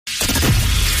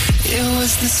It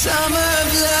was the summer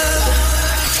of love.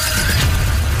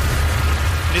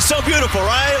 It's so beautiful,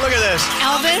 right? Look at this.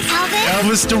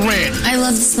 Elvis Duran. I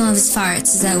love the smell of his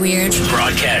farts. Is that weird?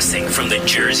 Broadcasting from the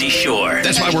Jersey Shore.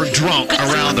 That's why we're drunk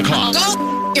around the clock.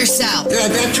 Go yourself.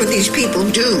 That's what these people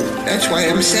do. That's why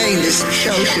I'm saying this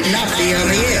show should not be on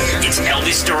the air. It's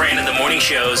Elvis Duran in the morning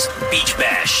show's Beach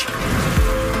Bash.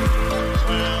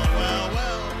 Well.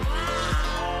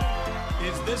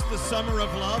 Is this the summer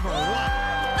of love or what?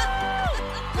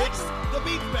 It's the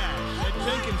Beach Bash at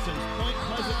Jenkinson's, Point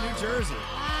Pleasant, New Jersey.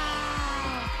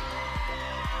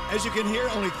 As you can hear,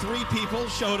 only 3 people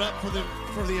showed up for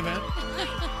the event.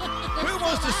 Who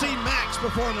wants to see Max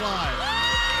perform live?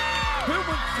 Who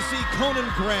wants to see Conan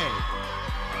Gray?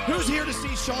 Who's here to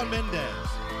see Shawn Mendes?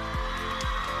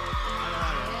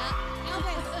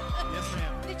 Elvis, Yes,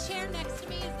 ma'am. the chair next to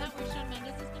me, is that where Shawn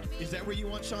Mendes is going to be? Is that where you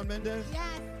want Shawn Mendes?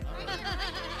 Yes.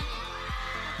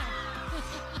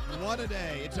 What a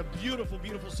day. It's a beautiful,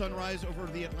 beautiful sunrise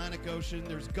over the Atlantic Ocean.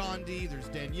 There's Gandhi, there's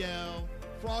Danielle.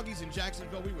 Froggy's in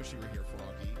Jacksonville. We wish you were here,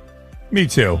 Froggy. Me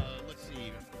too. Let's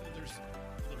see. There's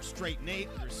Straight Nate.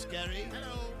 There's Scary.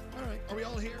 Hello. All right. Are we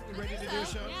all here? We ready to do a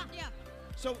show? Yeah.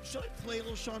 So, should I play a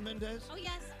little Shawn Mendes? Oh,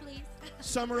 yes, please.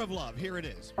 Summer of Love. Here it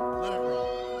is. Let it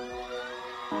roll.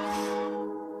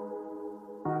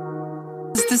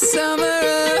 It's the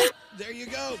summer. There you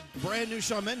go. Brand new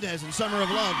Shawn Mendes and Summer of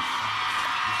Love.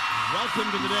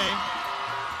 Welcome to the day.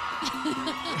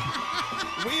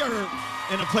 We are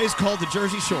in a place called the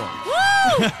Jersey Shore. Woo!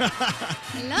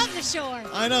 I love the shore.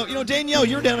 I know. You know, Danielle,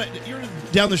 you're down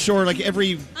the shore like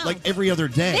every other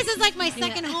day. This is like my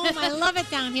second home. I love it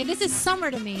down here. This is summer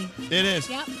to me. It is.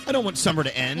 Yep. I don't want summer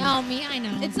to end. No, me, I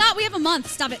know. It's not. We have a month.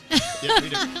 Stop it. Yeah, we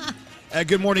do.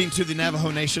 Good morning to the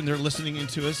Navajo Nation. They're listening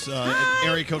into us at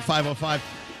area code 505.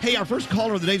 Hey, our first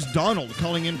caller of the day is Donald,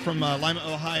 calling in from Lima,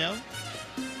 Ohio.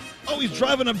 Oh, he's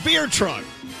driving a beer truck.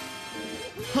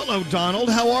 Hello, Donald.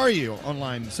 How are you on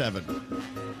line 7?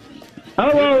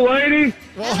 Hello, lady.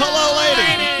 Well, hello,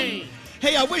 lady.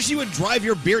 Hey, I wish you would drive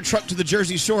your beer truck to the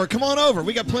Jersey Shore. Come on over.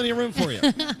 We got plenty of room for you.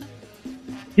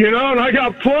 You know, and I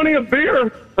got plenty of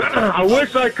beer. I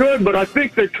wish I could, but I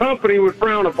think the company would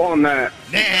frown upon that.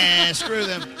 Nah, screw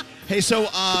them. Hey, so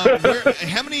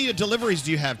how many deliveries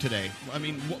do you have today? I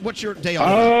mean, what's your day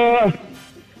off?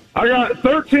 I got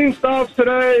 13 stops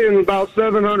today and about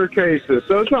 700 cases,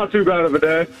 so it's not too bad of a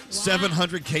day.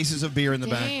 700 cases of beer in the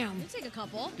back. Damn. We'll take a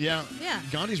couple. Yeah. Yeah.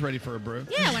 Gandhi's ready for a brew.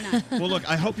 Yeah, why not? Well, look,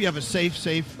 I hope you have a safe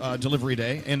delivery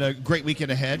day and a great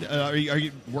weekend ahead. Are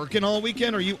you working all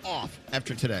weekend or are you off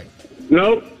after today?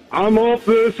 Nope. I'm off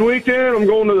this weekend. I'm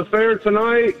going to the fair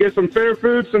tonight, get some fair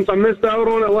food since I missed out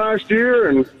on it last year,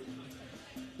 and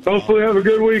hopefully have a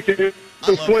good weekend.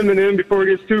 Some swimming in before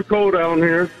it gets too cold out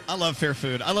here. I love fair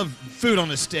food. I love food on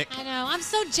a stick. I know. I'm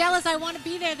so jealous. I want to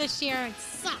be there this year. It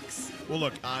sucks. Well,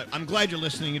 look, I'm glad you're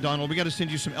listening, Donald. We got to send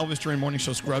you some Elvis Duran Morning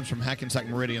Show scrubs from Hackensack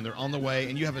Meridian. They're on the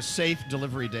way, and you have a safe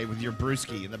delivery day with your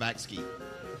brewski in the back ski.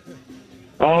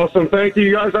 Awesome. Thank you.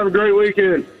 You guys have a great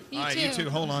weekend. You All right, too. you too.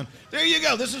 Hold on. There you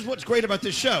go. This is what's great about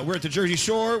this show. We're at the Jersey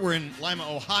Shore. We're in Lima,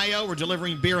 Ohio. We're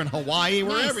delivering beer in Hawaii.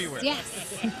 We're Nice. everywhere.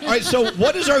 Yes. All right, so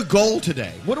what is our goal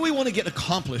today? What do we want to get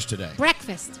accomplished today?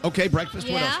 Breakfast. Okay, breakfast.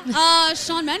 What else? Yeah.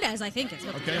 Shawn Mendes, I think it's.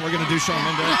 Okay, we're going to do Shawn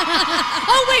Mendes.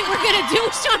 Oh, wait. We're going to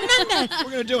do Shawn Mendes.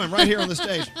 We're going to do him right here on the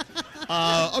stage.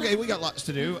 Okay, we got lots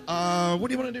to do. What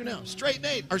do you want to do now? Straight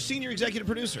Nate, our senior executive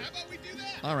producer. How about we do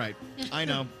that? All right, I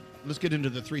know. Let's get into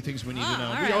the 3 things we need to know.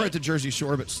 all We right. are at the Jersey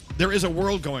Shore, but there is a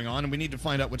world going on, and we need to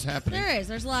find out what's happening. There is.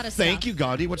 There's a lot of stuff. Thank you,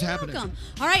 Gandhi. What's happening? Welcome.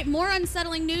 All right, more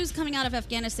unsettling news coming out of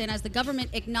Afghanistan as the government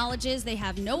acknowledges they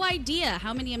have no idea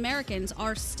how many Americans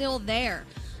are still there.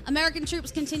 American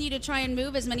troops continue to try and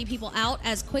move as many people out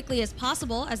as quickly as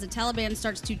possible as the Taliban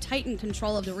starts to tighten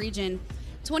control of the region.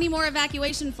 20 more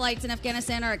evacuation flights in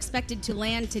Afghanistan are expected to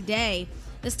land today.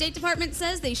 The State Department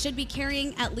says they should be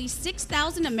carrying at least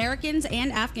 6,000 Americans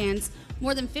and Afghans.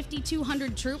 More than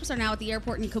 5,200 troops are now at the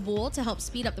airport in Kabul to help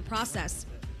speed up the process.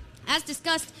 As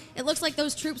discussed, it looks like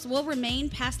those troops will remain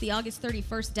past the August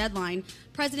 31st deadline.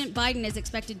 President Biden is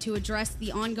expected to address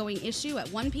the ongoing issue at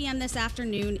 1 p.m. this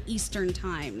afternoon Eastern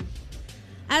Time.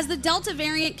 As the Delta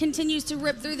variant continues to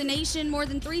rip through the nation, more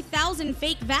than 3,000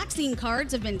 fake vaccine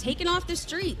cards have been taken off the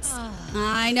streets.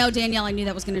 I know, Danielle, I knew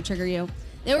that was going to trigger you.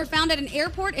 They were found at an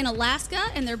airport in Alaska,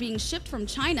 and they're being shipped from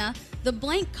China. The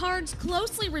blank cards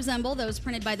closely resemble those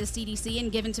printed by the CDC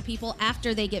and given to people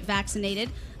after they get vaccinated.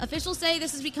 Officials say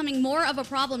this is becoming more of a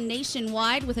problem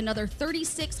nationwide, with another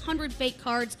 3,600 fake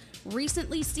cards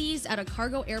recently seized at a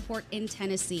cargo airport in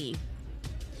Tennessee.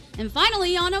 And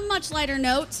finally, on a much lighter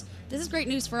note, this is great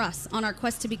news for us on our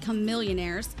quest to become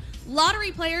millionaires.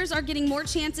 Lottery players are getting more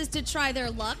chances to try their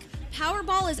luck.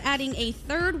 Powerball is adding a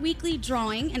third weekly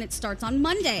drawing, and it starts on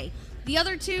Monday. The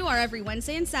other two are every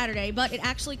Wednesday and Saturday, but it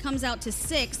actually comes out to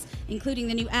 6, including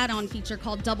the new add-on feature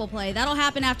called Double Play. That'll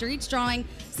happen after each drawing.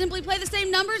 Simply play the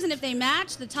same numbers, and if they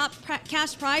match, the top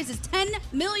cash prize is $10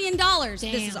 million. Damn.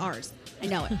 This is ours. I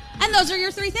know it. And those are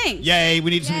your 3 things. Yay, we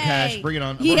need some cash. Bring it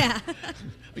on. Yeah.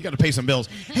 We got to pay some bills.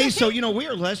 Hey, so, we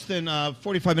are less than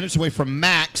 45 minutes away from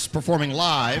Max performing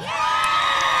live.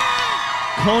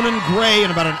 Conan Gray in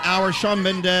about an hour. Shawn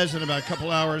Mendes in about a couple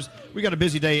hours. We got a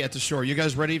busy day at the shore. You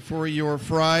guys ready for your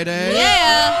Friday?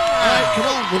 Yeah. All right, come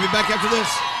on. We'll be back after this.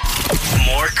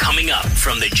 More coming up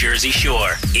from the Jersey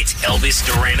Shore. It's Elvis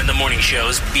Duran in the Morning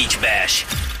Show's Beach Bash.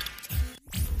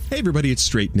 Hey everybody, it's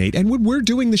Straight Nate, and when we're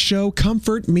doing the show,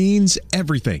 comfort means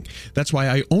everything. That's why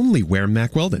I only wear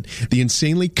Mack Weldon, the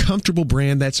insanely comfortable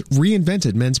brand that's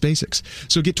reinvented men's basics.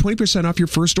 So get 20% off your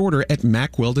first order at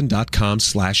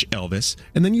mackweldon.com/Elvis,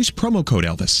 and then use promo code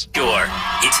Elvis. Sure,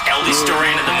 it's Elvis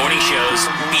Duran in the Morning Show's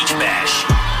Beach Bash.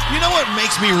 You know what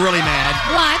makes me really mad?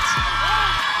 What?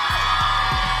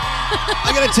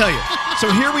 I got to tell you. So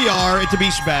here we are at the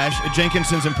Beach Bash at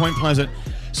Jenkinson's in Point Pleasant.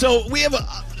 So we have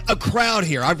a crowd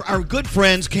here. Our good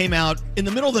friends came out in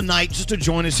the middle of the night just to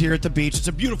join us here at the beach. It's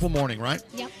a beautiful morning, right?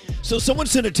 Yep. So someone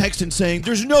sent a text in saying,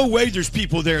 there's no way there's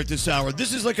people there at this hour.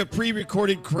 This is like a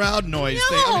pre-recorded crowd noise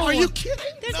thing. I mean, are you kidding?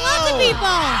 There's lots of people.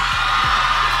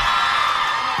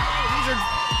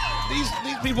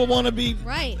 These people want to be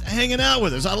hanging out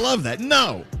with us. I love that.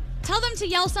 No. Tell them to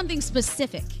yell something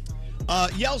specific.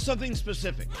 Yell something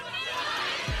specific.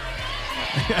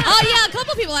 Oh, yeah, a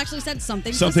couple people actually said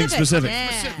something specific.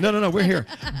 Yeah. No, we're here.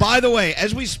 By the way,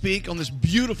 as we speak on this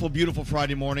beautiful, beautiful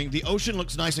Friday morning, the ocean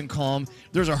looks nice and calm.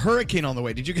 There's a hurricane on the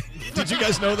way. Did you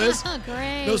guys know this? Oh,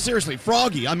 great. No, seriously,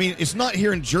 Froggy. I mean, it's not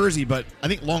here in Jersey, but I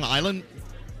think Long Island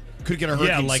could get a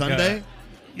hurricane Sunday.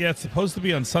 It's supposed to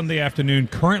be on Sunday afternoon.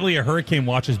 Currently, a hurricane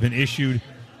watch has been issued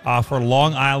for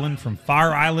Long Island from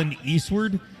Fire Island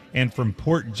eastward and from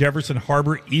Port Jefferson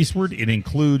Harbor eastward. It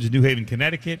includes New Haven,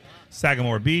 Connecticut,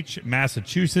 Sagamore Beach,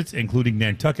 Massachusetts, including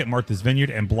Nantucket, Martha's Vineyard,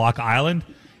 and Block Island.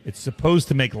 It's supposed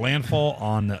to make landfall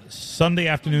on Sunday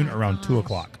afternoon around 2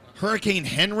 o'clock. Hurricane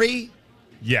Henry?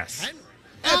 Yes.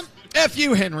 F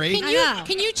you, Henry.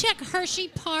 Can you check Hershey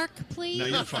Park, please? No,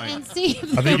 you're fine. And see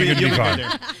if I think you're going to be fine.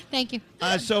 Thank you.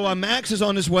 So Max is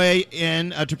on his way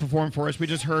in to perform for us. We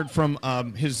just heard from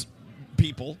his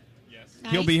people. Yes.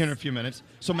 He'll be here in a few minutes.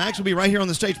 So Max will be right here on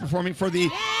the stage performing for the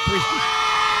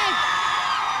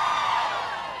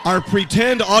our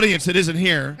pretend audience that isn't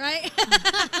here. Right?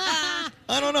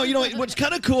 I don't know. You know, what's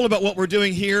kind of cool about what we're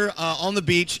doing here on the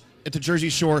beach at the Jersey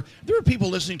Shore, there are people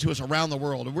listening to us around the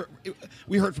world.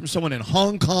 We heard from someone in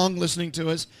Hong Kong listening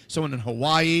to us, someone in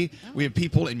Hawaii. We have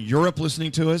people in Europe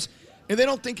listening to us, and they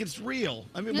don't think it's real.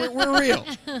 I mean, we're real.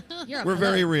 We're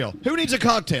very real. Who needs a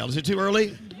cocktail? Is it too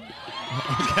early?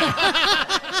 Okay.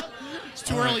 It's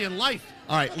too early in life.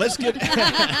 All right, let's get...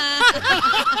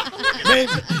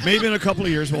 maybe in a couple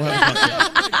of years we'll have a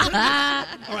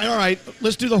cocktail. All right.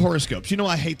 Let's do the horoscopes. You know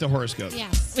I hate the horoscopes.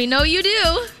 Yes. We know you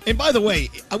do. And by the way,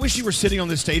 I wish you were sitting on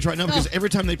this stage right now because every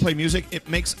time they play music, it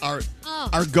makes our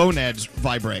gonads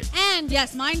vibrate. And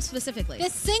yes, mine specifically. The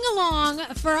sing-along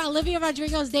for Olivia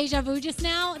Rodrigo's Deja Vu just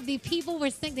now, the people were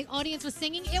singing, the audience was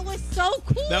singing. It was so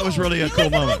cool. That was really a cool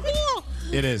moment. So cool.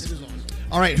 It is.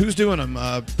 All right, who's doing them,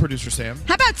 Producer Sam?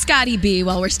 How about Scotty B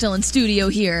while we're still in studio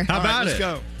here? How about let's it?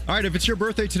 Go. All right, if it's your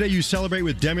birthday today, you celebrate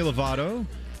with Demi Lovato,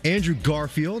 Andrew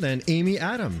Garfield, and Amy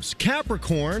Adams.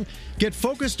 Capricorn, get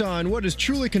focused on what is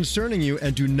truly concerning you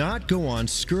and do not go on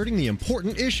skirting the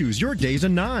important issues. Your day's a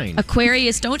 9.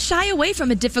 Aquarius, don't shy away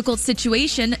from a difficult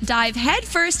situation. Dive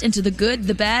headfirst into the good,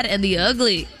 the bad, and the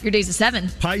ugly. Your day's a 7.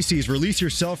 Pisces, release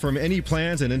yourself from any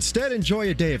plans and instead enjoy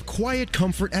a day of quiet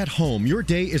comfort at home. Your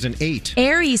day is an 8.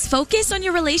 Aries, focus on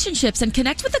your relationships and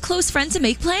connect with a close friend to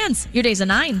make plans. Your day's a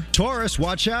 9. Taurus,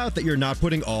 watch out that you're not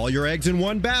putting all your eggs in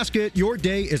one basket. Your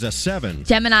day is a 7.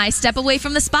 Gemini, step away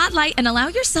from the spotlight and allow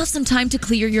yourself some time to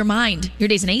clear your mind. Your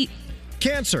day's an 8.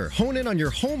 Cancer, hone in on your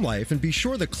home life and be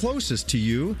sure the closest to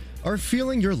you are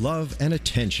feeling your love and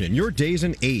attention. Your day's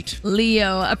an 8.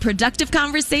 Leo, a productive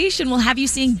conversation will have you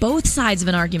seeing both sides of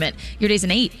an argument. Your day's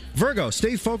an 8. Virgo,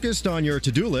 stay focused on your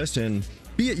to-do list and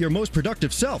be at your most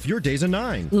productive self. Your day's a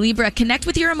 9. Libra, connect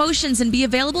with your emotions and be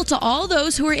available to all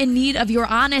those who are in need of your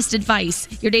honest advice.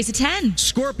 Your day's a 10.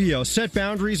 Scorpio, set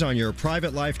boundaries on your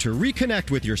private life to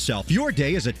reconnect with yourself. Your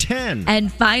day is a 10.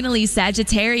 And finally,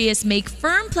 Sagittarius, make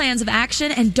firm plans of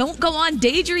action and don't go on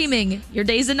daydreaming. Your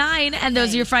day's a 9. And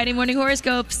those are your Friday morning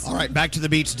horoscopes. All right, back to the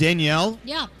beach. Danielle.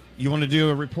 Yeah. You want to do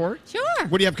a report? Sure.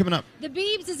 What do you have coming up? The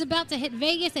Biebs is about to hit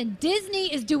Vegas, and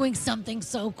Disney is doing something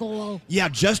so cool. Yeah,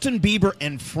 Justin Bieber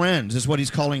and Friends is what he's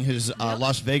calling his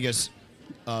Las Vegas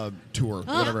tour,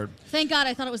 whatever. Thank God,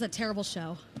 I thought it was a terrible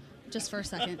show. Just for a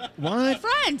second. What?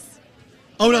 Friends.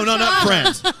 Oh, no, not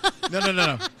Friends.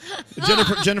 No.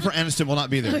 Jennifer Aniston will not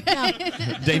be there. No.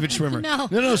 David Schwimmer.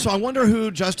 No. So I wonder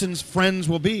who Justin's friends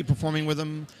will be performing with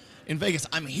him in Vegas.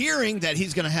 I'm hearing that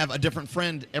he's going to have a different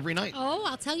friend every night. Oh,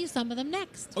 I'll tell you some of them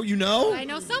next. Oh, you know? I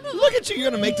know some of them. Look at you. You're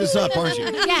going to make this up, aren't you?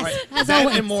 Yes, All right. as That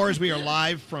always. and more as we are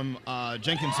live from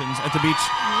Jenkinson's at the beach.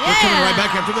 We're coming right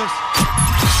back after this.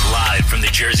 Live from the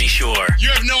Jersey Shore. You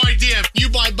have no idea. You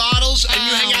buy bottles and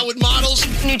you hang out with models.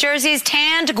 New Jersey's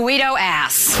tanned Guido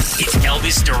ass. It's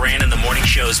Elvis Duran in the Morning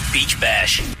Show's Beach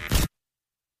Bash.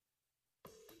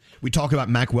 We talk about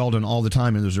Mack Weldon all the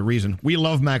time, and there's a reason. We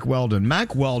love Mack Weldon.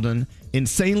 Mack Weldon,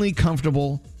 insanely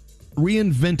comfortable,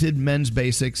 reinvented men's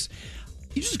basics.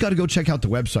 You just got to go check out the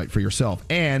website for yourself.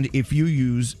 And if you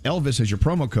use Elvis as your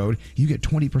promo code, you get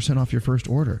 20% off your first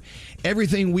order.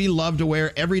 Everything we love to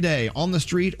wear every day on the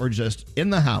street or just in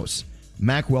the house,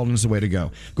 Mack Weldon's the way to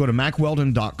go. Go to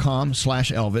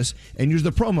MackWeldon.com/Elvis and use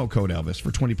the promo code Elvis for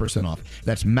 20% off.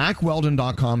 That's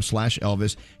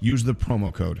MackWeldon.com/Elvis. Use the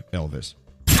promo code Elvis.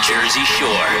 Jersey Shore.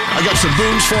 I got some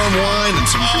Boone's Farm wine and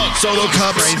some Solo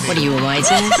cups. What are you, a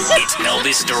wise ass? It's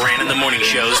Elvis Duran in the Morning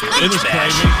Show's Beach is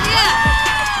Bash. crazy.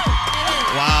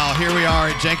 Wow, here we are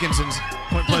at Jenkinson's,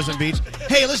 Point Pleasant Beach.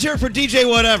 Hey, let's hear it for DJ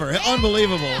Whatever.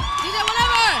 Unbelievable. DJ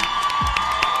Whatever.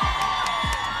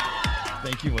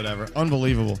 Thank you, Whatever.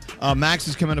 Unbelievable. Max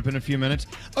is coming up in a few minutes.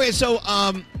 Okay, so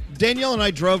Danielle and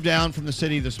I drove down from the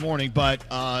city this morning, but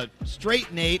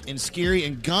Straight Nate and Scary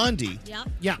and Gandhi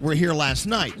were here last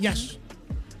night. Yes.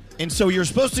 And so you're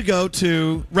supposed to go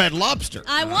to Red Lobster.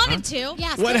 I wanted to.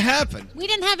 Yes. What happened? We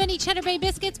didn't have any Cheddar Bay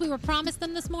biscuits. We were promised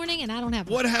them this morning, and I don't have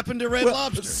them. What happened to Red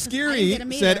Lobster? Scary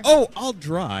them said, either. "Oh, I'll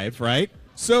drive." Right.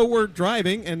 So we're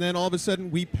driving, and then all of a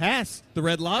sudden we pass the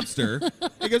Red Lobster.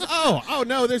 He goes, "Oh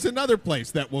no, there's another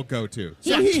place that we'll go to."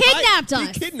 He kidnapped us.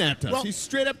 He kidnapped us. Well- He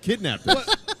straight up kidnapped us.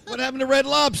 What happened to Red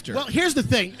Lobster? Well, here's the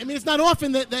thing. I mean, it's not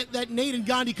often that Nate and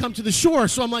Gandhi come to the shore.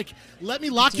 So I'm like, let me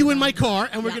lock you in my car,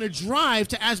 and we're going to drive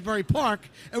to Asbury Park,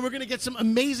 and we're going to get some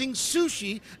amazing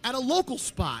sushi at a local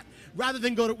spot. Rather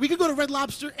than we could go to Red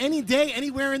Lobster any day,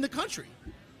 anywhere in the country.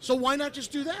 So why not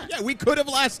just do that? Yeah, we could have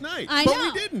last night, I but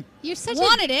know. we didn't. You're such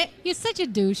Wanted it. You're such a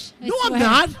douche. I No, I'm swear.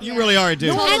 not. You really are a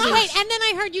dude. No, I'm And not. wait, and then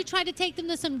I heard you tried to take them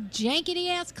to some jankety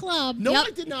ass club. No, Yep.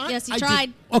 I did not. Yes, you I did-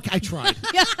 tried. Okay, I tried.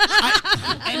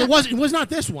 And it was not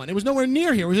this one. It was nowhere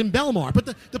near here. It was in Belmar.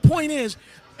 But the point is,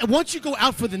 once you go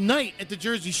out for the night at the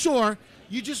Jersey Shore,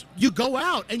 you go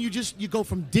out and you go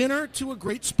from dinner to a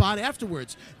great spot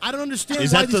afterwards. I don't understand.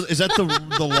 Is why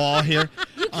that the law here?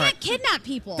 You can't kidnap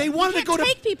people. They wanted you to go can't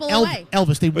to take people away.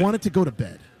 Elvis. They wanted to go to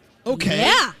bed. Okay.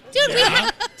 Yeah. Dude,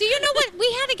 do you know what?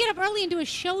 We had to get up early and do a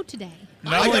show today.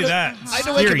 Not I only gotta- that, I had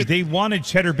to wake up Scary, at- they wanted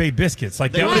Cheddar Bay biscuits.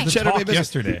 Like They that wanted was the Cheddar Bay talk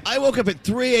biscuits. yesterday. I woke up at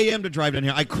 3 a.m. to drive down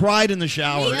here. I cried in the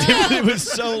shower. Me too. It was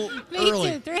so Me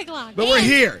early. too, 3 o'clock. But we're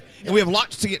here, and we have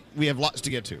lots to get. We have lots to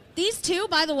get to. These two,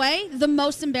 by the way, the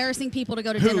most embarrassing people to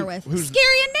go to Who? dinner with. Who's-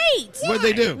 Scary and Nate. What'd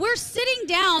they do? We're sitting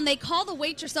down. They call the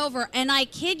waitress over, and I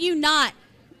kid you not,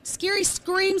 Scary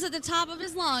screams at the top of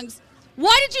his lungs,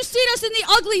 "Why did you seat us in the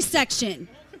ugly section?"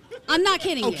 I'm not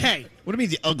kidding you. Okay. What do you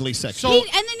mean the ugly section? And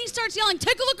then he starts yelling,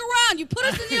 "Take a look around! You put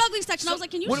us in the ugly section." I was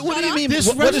like, "Can you what shut do you up?" mean? This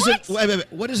What is restaurant- it? Wait.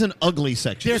 What is an ugly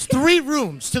section? There's 3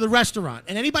 rooms to the restaurant,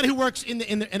 and anybody who works in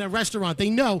a restaurant, they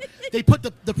know they put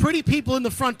the pretty people in the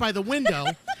front by the window,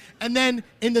 and then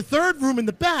in the 3rd room in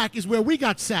the back is where we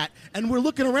got sat, and we're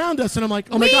looking around us, and I'm like,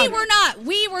 oh my god,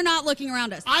 We were not looking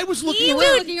around us. I was looking He around.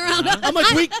 was looking around us. I'm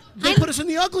like, they put us in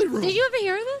the ugly room. Did you ever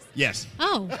hear of this? Yes.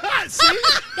 Oh. See?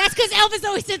 That's because Elvis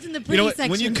always sits in the pretty You know what? section.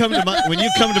 When you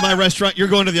come to my restaurant, you're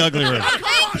going to the ugly room.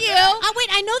 Thank you. Oh, wait,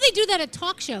 I know they do that at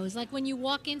talk shows. Like when you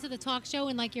walk into the talk show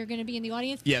and like you're going to be in the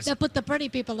audience, Yes. they'll put the pretty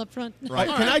people up front. Right.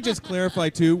 Can I just clarify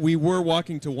too? We were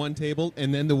walking to one table,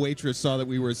 and then the waitress saw that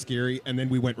we were Scary, and then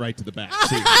we went right to the back.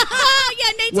 Yeah,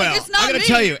 Nate's Well, like, "It's not I got to me."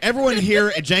 tell you, everyone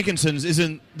here at Jenkinson's is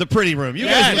in the pretty room. You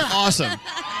guys Yeah. look awesome.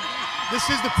 This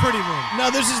is the pretty room.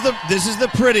 No, this is the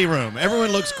pretty room.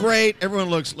 Everyone looks great. Everyone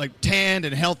looks like tanned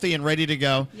and healthy and ready to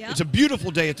go. Yep. It's a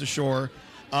beautiful day at the shore.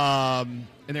 And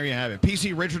there you have it.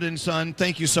 PC Richard and Son,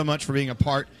 thank you so much for being a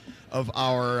part of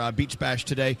our Beach Bash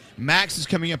today. Max is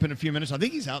coming up in a few minutes. I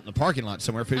think he's out in the parking lot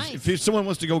somewhere. If someone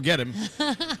wants to go get him,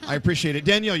 I appreciate it.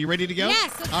 Danielle, you ready to go?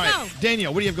 Yes, let's All right, go.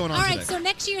 Danielle, what do you have going on All today? right, so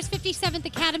next year's 57th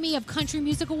Academy of Country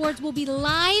Music Awards will be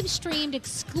live streamed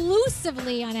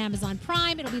exclusively on Amazon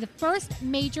Prime. It'll be the first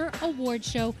major award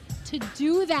show to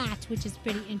do that, which is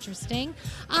pretty interesting.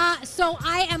 So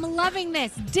I am loving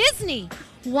this. Disney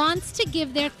wants to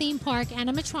give their theme park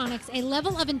animatronics a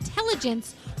level of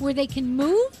intelligence where they can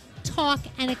move, talk,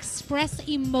 and express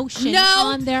emotion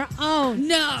on their own.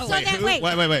 No. So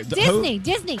wait.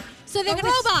 Disney. So they're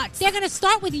robots. They're going to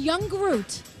start with young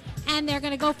Groot. And they're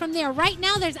going to go from there. Right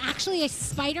now, there's actually a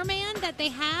Spider-Man that they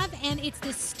have, and it's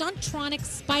this Stuntronic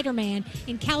Spider-Man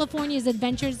in California's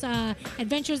Avengers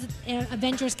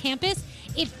campus.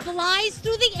 It flies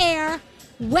through the air.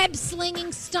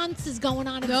 Web-slinging stunts is going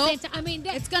on at the same time. I mean,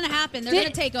 it's going to happen. They're going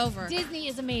to take over. Disney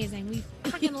is amazing. We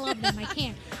freaking love them. I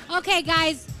can't. Okay,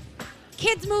 guys.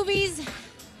 Kids' movies.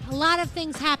 A lot of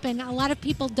things happen. A lot of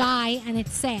people die, and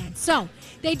it's sad. So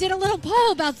they did a little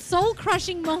poll about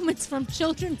soul-crushing moments from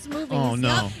children's movies. Oh,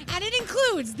 no. And it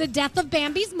includes the death of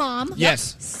Bambi's mom.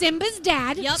 Yes. Simba's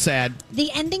dad. Yep. Sad.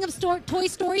 The ending of Toy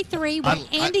Story 3, where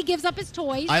Andy gives up his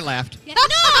toys. I laughed. Yeah.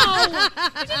 No!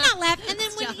 You did not laugh. And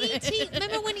then when E.T.,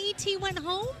 remember when E.T. went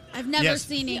home? I've never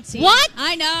seen E.T. What?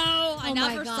 I know. I Oh my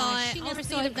never gosh. saw it. She I'll never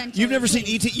see saw it it. eventually. You've never seen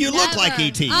E.T.? You look like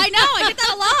E.T. I know. I get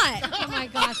that a lot. Oh my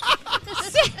gosh.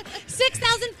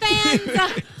 6,000 fans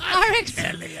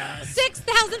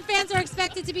 6,000 fans are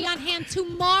expected to be on hand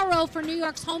tomorrow for New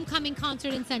York's homecoming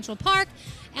concert in Central Park.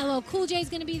 LL Cool J is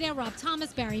going to be there. Rob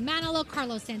Thomas, Barry Manilow,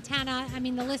 Carlos Santana. I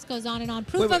mean, the list goes on and on.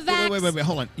 Proof of Vax. Wait,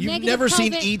 hold on. You've Negative never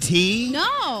seen COVID. E.T.?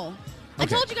 No. I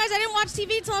Okay. told you guys I didn't watch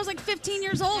TV until I was like 15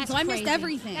 years old, so I missed crazy.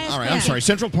 everything. All right, I'm sorry.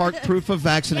 Central Park, proof of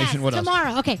vaccination. Yes, What else?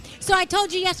 tomorrow. Okay, so I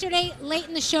told you yesterday, late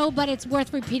in the show, but it's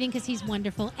worth repeating because he's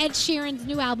wonderful. Ed Sheeran's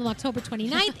new album, October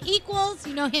 29th, Equals.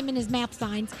 You know him and his math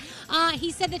signs.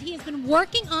 He said that he has been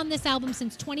working on this album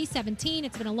since 2017.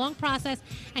 It's been a long process,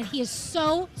 and he is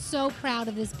so proud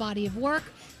of this body of work.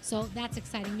 So that's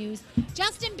exciting news.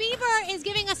 Justin Bieber is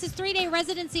giving us his 3-day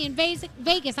residency in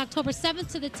Vegas, October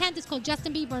 7th to the 10th. It's called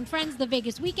Justin Bieber and Friends, the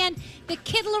Vegas Weekend. The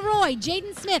Kid Laroi,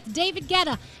 Jaden Smith, David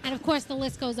Guetta, and of course the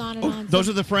list goes on and on. Those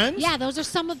are the friends? Yeah, those are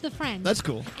some of the friends. That's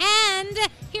cool. And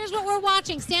here's what we're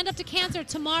watching. Stand Up to Cancer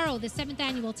tomorrow, the 7th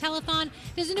annual telethon.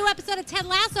 There's a new episode of Ted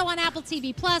Lasso on Apple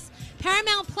TV+.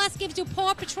 Paramount Plus gives you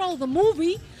Paw Patrol, the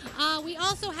movie. We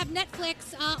also have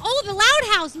Netflix. The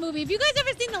Loud House movie. Have you guys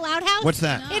ever seen The Loud House? What's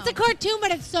that? It's a cartoon,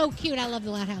 but it's so cute. I love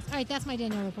The Loud House. All right, that's my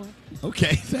Danielle report.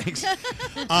 Okay, thanks.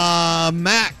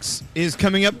 Max is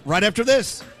coming up right after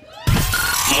this.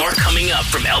 More coming up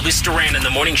from Elvis Duran and the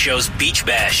Morning Show's Beach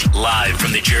Bash, live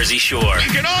from the Jersey Shore.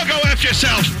 You can all go F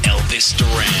yourself. Elvis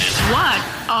Duran. What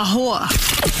a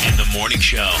whore. And the Morning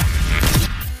Show.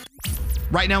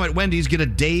 Right now at Wendy's, get a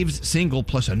Dave's single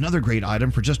plus another great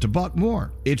item for just $1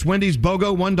 more. It's Wendy's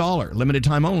BOGO $1. Limited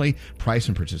time only. Price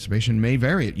and participation may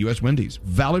vary at U.S. Wendy's.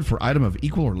 Valid for item of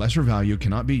equal or lesser value.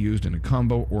 Cannot be used in a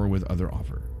combo or with other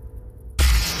offer.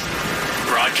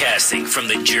 Broadcasting from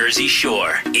the Jersey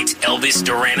Shore, it's Elvis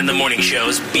Duran and the Morning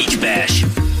Show's Beach Bash.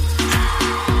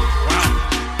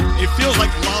 Wow. It feels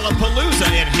like Lollapalooza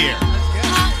in here.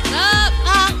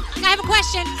 I have a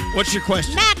question. What's your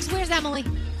question? Max, where's Emily?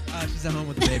 She's at home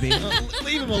with the baby.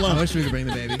 Leave him alone. I wish we could bring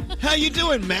the baby. How you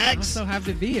doing, Max? I'm so happy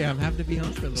to be here. I'm happy to be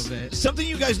home for a little bit. Something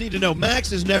you guys need to know.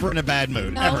 Max is never in a bad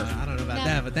mood. Ever. I don't know about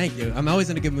that, but thank you. I'm always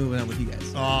in a good mood when I'm with you guys.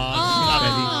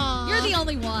 You're the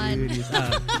only one.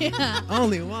 Yeah.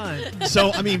 Only one.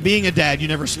 So, I mean, being a dad, you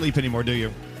never sleep anymore, do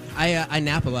you? I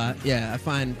nap a lot. Yeah, I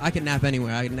find I can nap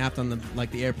anywhere. I napped on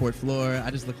the airport floor.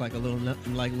 I just look like a little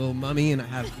mummy, and I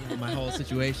have my whole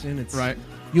situation. It's right.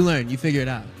 You learn. You figure it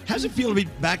out. How's it feel to be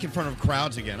back in front of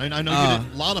crowds again? I know you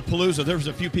did Lollapalooza. There was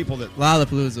a few people that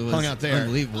Lollapalooza was hung out there.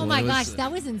 unbelievable. Oh my gosh, that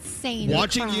was insane.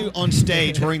 Watching you on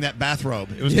stage wearing that bathrobe,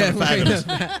 it was kind of fabulous.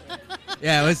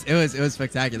 Yeah, it was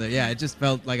spectacular. Yeah, it just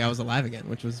felt like I was alive again,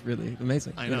 which was really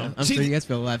amazing. I know. I'm sure you guys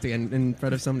feel alive again in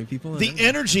front of so many people. The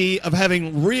energy of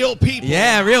having real people.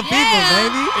 Yeah, real people,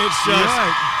 baby. It's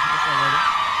just.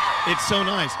 It's so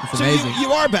nice. It's so amazing.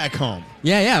 You are back home.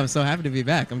 Yeah, I'm so happy to be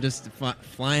back. I'm just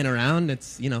flying around.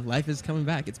 It's life is coming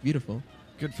back. It's beautiful.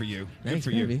 Good for you. Thanks,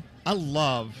 Good for baby. you. I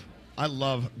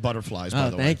love butterflies.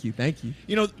 By the way. Thank you.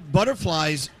 You know,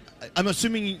 butterflies. I'm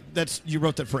assuming you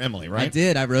wrote that for Emily, right? I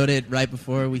did. I wrote it right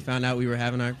before we found out we were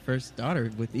having our first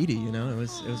daughter with Edie. It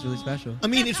was really special. I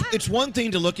mean, it's one thing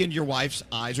to look into your wife's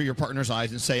eyes or your partner's eyes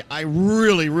and say, "I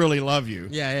really, really love you."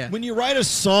 Yeah. When you write a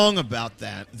song about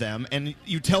them, and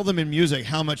you tell them in music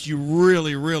how much you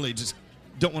really, really just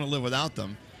don't want to live without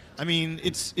them. I mean,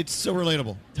 it's so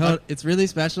relatable. It's really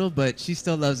special, but she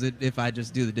still loves it if I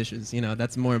just do the dishes.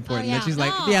 That's more important. yeah. And she's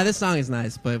like, Oh. yeah, this song is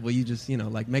nice, but will you just,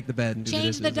 like make the bed and do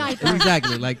Change the the dishes? diaper.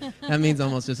 Exactly. Like that means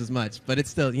almost just as much. But it's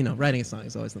still, writing a song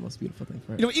is always the most beautiful thing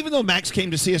for her. Even though Max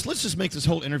came to see us, let's just make this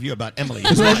whole interview about Emily.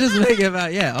 Let's just make it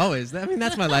about always. I mean,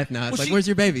 that's my life now. It's Well, like, where's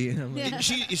your baby? I'm like,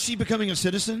 Is she becoming a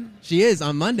citizen? She is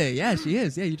on Monday. Yeah, she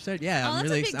is. Yeah, you started. Yeah, Oh, I'm that's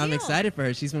really. a big I'm deal. excited for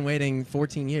her. She's been waiting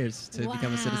 14 years to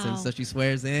become a citizen. So she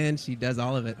swears in. She does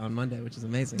all of it on Monday, which is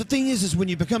amazing. The thing is when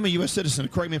you become a U.S. citizen,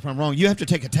 correct me if I'm wrong, you have to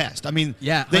take a test. I mean,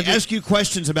 Yeah, they 100 ask you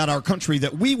questions about our country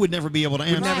that we would never be able to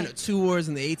We've answer. never 2 wars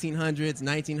in the 1800s,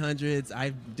 1900s.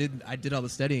 I did all the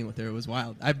studying with her. It was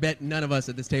wild. I bet none of us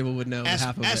at this table would know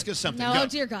half of it. Ask us something. No, Go.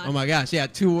 dear God. Oh my gosh, yeah,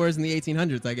 2 wars in the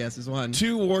 1800s. I guess is one.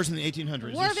 2 wars in the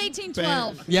 1800s. War of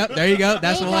 1812. Yep, there you go.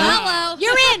 That's There the you one. go. Hello.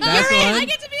 You're in. That's You're the in. one. I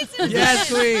get to be a citizen.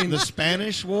 Yes, Queen. The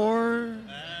Spanish War.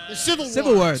 The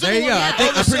Civil War. There you go. Yeah.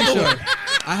 I'm pretty Civil sure. War.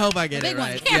 I hope I get Big it one.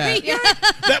 right. Carrie, Yeah.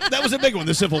 That was a big one,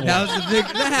 the Civil War. That was the big.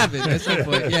 That happened at some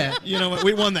point. Yeah. You know what?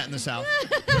 We won that in the South.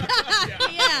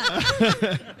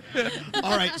 Yeah.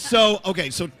 All right. So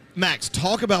Max,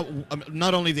 talk about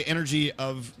not only the energy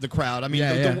of the crowd. I mean,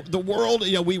 the world.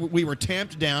 We were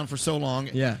tamped down for so long.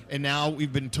 Yeah. And now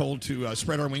we've been told to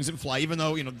spread our wings and fly, even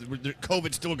though the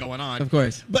COVID's still going on. Of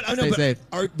course. But I know. Stay safe.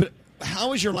 But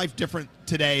how is your life different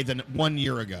today than 1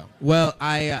 year ago? Well,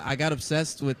 I got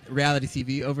obsessed with reality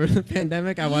TV over the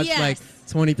pandemic. I watched like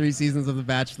 23 seasons of The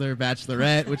Bachelor,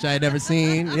 Bachelorette, which I had never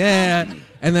seen. Yeah,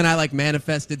 and then I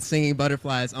manifested singing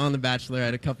butterflies on The Bachelor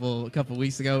a couple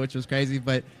weeks ago, which was crazy.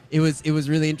 But it was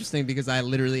really interesting because I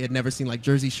literally had never seen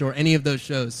Jersey Shore, any of those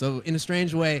shows. So in a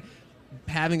strange way,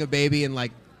 having a baby and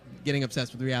getting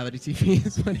obsessed with reality TV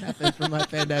is what happened from my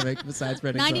pandemic. Besides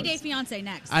spreading 90 songs. Day Fiance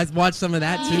next. I watched some of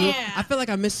that too. Yeah. I feel like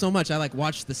I missed so much. I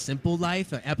watched The Simple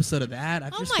Life, an episode of that.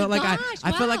 I just my felt like gosh,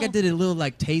 I felt like I wow. did a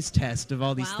little taste test of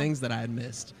all these Wow. things that I had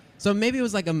missed. So maybe it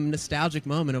was a nostalgic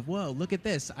moment of, whoa, look at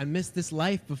this. I missed this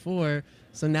life before,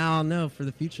 so now I'll know for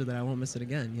the future that I won't miss it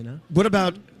again, What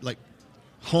about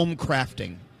home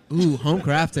crafting? Ooh, home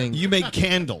crafting. You make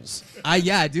candles. I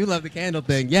do love the candle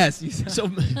thing. Yes. So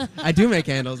I do make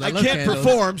candles. I love can't candles.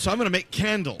 perform, so I'm going to make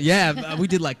candles. Yeah, we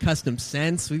did custom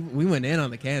scents. We went in on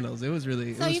the candles. It was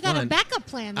really So it was you got fun. a backup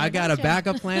plan. I got a don't you?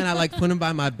 backup plan. I put them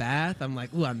by my bath. I'm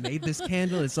like, ooh, I made this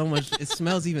candle. It's so much. It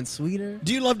smells even sweeter.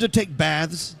 Do you love to take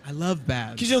baths? I love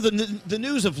baths. Because the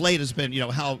news of late has been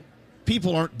how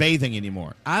people aren't bathing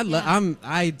anymore.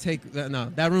 I take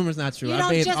no. That rumor's not true. You I don't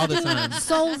bathe just all the do time.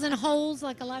 souls and holes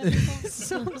like a lot of people.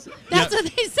 That's what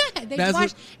they said. They That's wash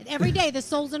every day the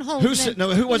souls and holes. Who and said,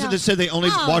 then, who was it that said they only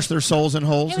Oh. wash their souls in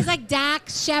holes? It was like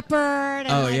Dax, Shepard, and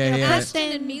Oh, yeah, yeah.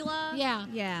 Kristen and Mila. Yeah.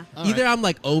 Yeah. Either I'm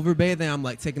over bathing, I'm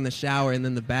taking the shower and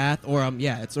then the bath, or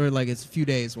it's it's a few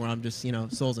days where I'm just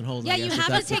souls and holes. Yeah, I guess, you if have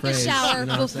that's to the take a phrase, shower you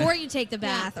know what I'm saying? before you take the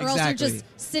bath, or else you're Exactly. just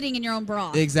sitting in your own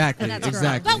broth. Exactly, And that's gross.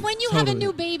 exactly. But when you have a Totally.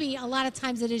 new baby, a lot of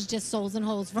times it is just souls and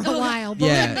holes for a while.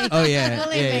 Yeah. Believe me. Oh yeah.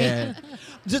 Believe me. Yeah.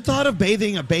 The thought of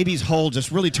bathing a baby's hole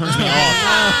just really turns me off.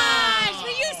 Gosh, will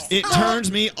you It stop?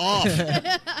 turns me off.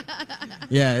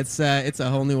 Yeah, it's a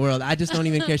whole new world. I just don't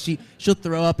even care. She'll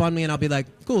throw up on me, and I'll be like,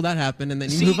 "Cool, that happened," and then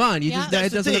you See, move on. Yeah. It That's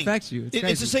the doesn't thing. affect you. It's It's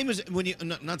crazy. the same as when you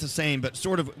not the same, but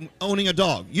sort of owning a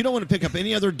dog. You don't want to pick up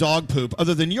any other dog poop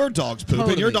other than your dog's poop,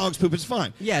 and your Totally. dog's poop is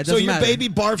fine. Yeah, it so doesn't your matter. baby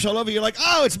barfs all over. You're like,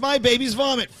 oh, it's my baby's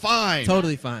vomit. Fine.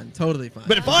 Totally fine. Totally fine.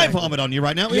 But if I vomit on you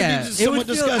right now, it would be yeah, just it somewhat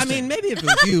would feel. disgusting. I mean, maybe if it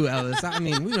was you, Ellis. I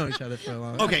mean, we know each other for a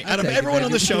long. Okay, I'll out of take it, everyone on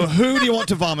baby. the show, who do you want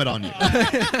to vomit on you?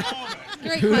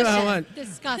 Great Who do I question. want?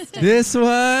 Disgusting. This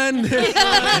one.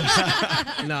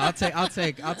 No, I'll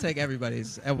take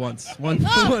everybody's at once. One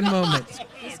moment.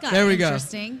 This got There we go.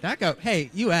 interesting. That go. Hey,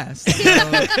 you asked. So,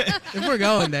 if we're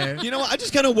going there. You know what? I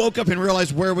just kind of woke up and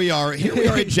realized where we are. Here we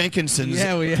are at Jenkinson's,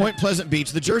 Yeah, we are. Point Pleasant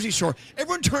Beach, the Jersey Shore.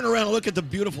 Everyone turn around and look at the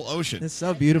beautiful ocean. It's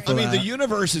so beautiful. I mean, the out.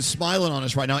 universe is smiling on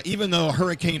us right now, even though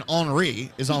Hurricane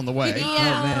Henri is on the way. Oh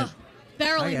Yeah. man. Hi,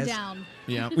 Barreling guys. down.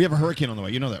 Yeah, we have a hurricane on the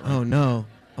way. You know that, right? Oh no.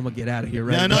 I'm gonna get out of here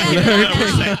right no, now. we're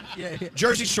safe. Yeah.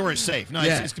 Jersey Shore is safe. No,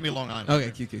 Yeah. it's going to be Long Island.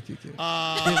 Okay, cute.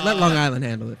 Let Long Island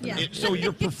handle it. Yeah. So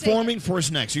you're performing for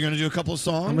us next. You're going to do a couple of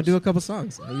songs? I'm gonna do a couple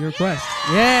songs at your request.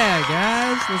 Yeah,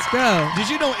 guys, let's go. Did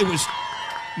you know it was,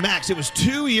 Max, it was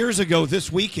 2 years ago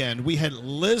this weekend, we had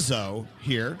Lizzo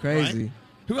here. Crazy. right?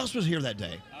 Who else was here that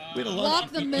day? We had a lot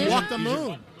Walk the moon. Walk the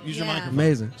moon. Use your Yeah. microphone.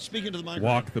 Amazing. Speaking to the microphone.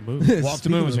 Walk the moon. Walk the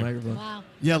Speaking Moon of was the here. microphone. Wow.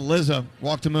 Yeah, Lizzo,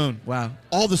 Walk the Moon. Wow.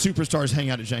 All the superstars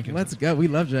hang out at Jenkins. Let's go. We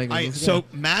love Jenkins. All right, Let's so go.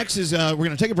 Max is, we're going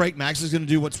to take a break. Max is going to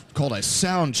do what's called a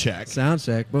sound check. Sound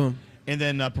check. Boom. And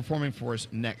then performing for us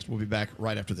next. We'll be back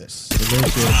right after this.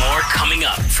 More coming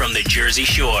up from the Jersey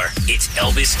Shore. It's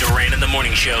Elvis Duran in the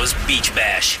Morning Show's Beach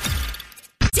Bash.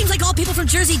 Seems like all people from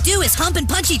Jersey do is hump and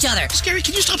punch each other. Scary,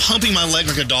 can you stop humping my leg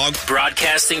like a dog?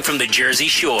 Broadcasting from the Jersey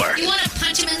Shore. You want to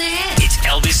punch him in the head? It's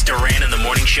Elvis Duran in the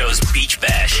Morning Show's Beach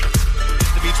Bash.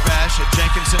 The Beach Bash at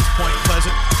Jenkinson's, Point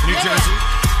Pleasant, New Jersey.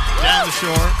 Down the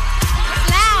shore.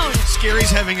 Loud.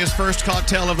 Scary's having his first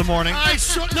cocktail of the morning.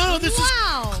 No, this is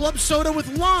club soda with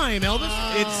lime,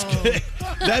 Elvis.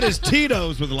 That is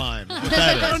Tito's with lime. What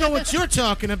that is. I don't know what you're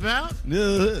talking about.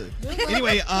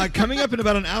 Anyway, coming up in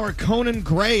about an hour, Conan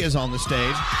Gray is on the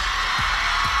stage.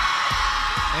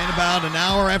 And about an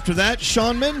hour after that,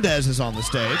 Shawn Mendes is on the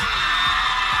stage.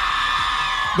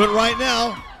 But right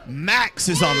now, Max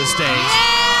is on the stage.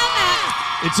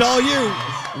 It's all you.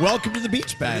 Welcome to the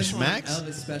Beach Bash, Max.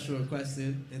 Elvis special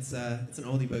requested. It's an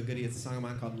oldie but goodie. It's a song of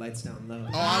mine called Lights Down Low. Oh,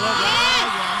 I love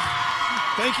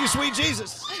that. Thank you, sweet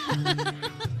Jesus.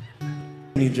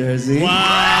 New Jersey. Wow.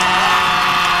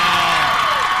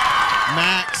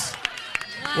 Max,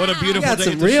 what a beautiful got day.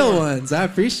 some at the real shore. ones. I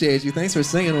appreciate you. Thanks for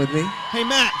singing with me. Hey,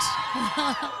 Max.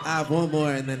 I have one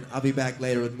more, and then I'll be back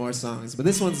later with more songs. But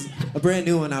this one's a brand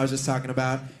new one I was just talking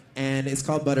about, and it's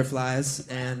called Butterflies,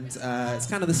 and it's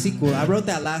kind of the sequel. I wrote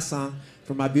that last song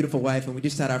for my beautiful wife, and we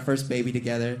just had our first baby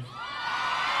together,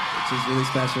 which is really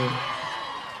special.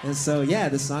 And so, yeah,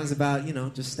 this song's about,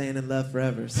 just staying in love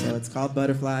forever. So it's called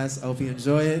Butterflies. I hope you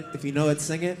enjoy it. If you know it,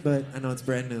 sing it, but I know it's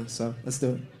brand new, so let's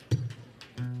do it.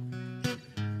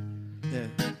 Yeah.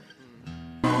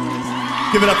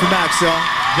 Give it up for Max, y'all.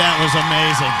 That was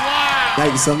amazing.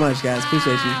 Thank you so much, guys.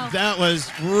 Appreciate you. That was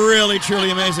really,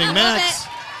 truly amazing. I Max,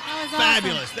 love it.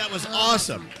 fabulous. That was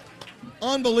awesome.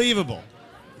 Unbelievable.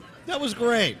 That was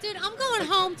great. Dude, I'm going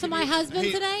home to my husband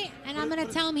Hey. today, and I'm going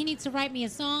to tell him he needs to write me a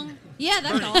song. Yeah,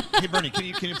 that's all. Hey, Bernie, can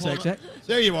you pull Check, it check. up?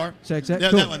 There you are. Check, check. Yeah,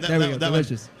 Cool. that one. There we go. That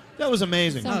Delicious. That was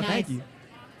amazing. So Oh, nice. thank you.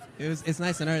 It's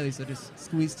nice and early, so just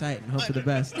squeeze tight and hope for the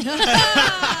best.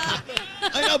 I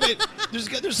know, but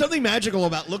there's something magical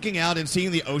about looking out and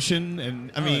seeing the ocean,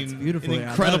 and I mean, it's beautiful and here.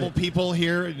 I incredible love it. people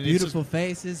here. And it's Beautiful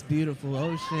faces, beautiful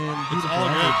ocean, beautiful all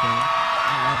good. everything.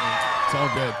 I love it. It's all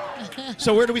good.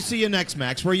 So where do we see you next,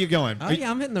 Max? Where are you going? Oh yeah,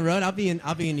 I'm hitting the road. I'll be in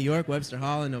New York, Webster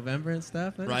Hall in November and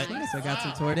stuff. And Right. it's nice. I got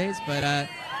some tour dates, but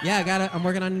yeah, I'm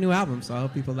working on a new album, so I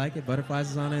hope people like it. Butterflies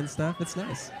is on it and stuff. It's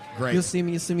nice. Great. You'll see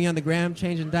me on the gram,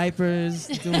 changing diapers,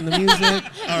 doing the music.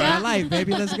 All right, life,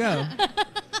 baby, let's go.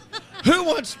 Who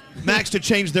wants Max to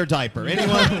change their diaper?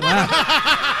 Anyone? Wow.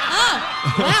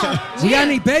 We got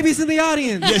any babies in the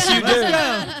audience? Yes, you Let's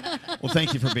do. go. Well,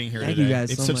 thank you for being here Thank today. you guys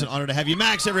It's so such much. an honor to have you,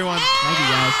 Max. Everyone. Thank you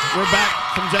guys. We're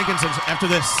back from Jenkinson's after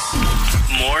this.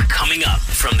 More coming up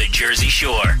from the Jersey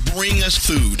Shore. Bring us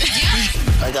food.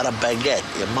 I got a baguette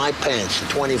in my pants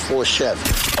 24/7.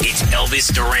 It's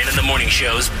Elvis Duran in the Morning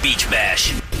Show's Beach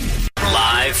Bash.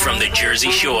 Live from the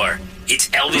Jersey Shore. It's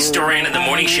Elvis Duran in the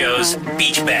Morning Show's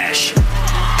Beach Bash. It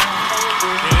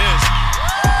is.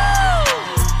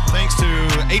 Thanks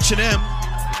to H&M.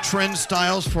 Trend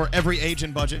styles for every age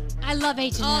and budget. I love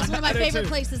H&M. Oh, it's one of my I do favorite too.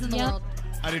 places in the world.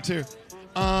 I do too.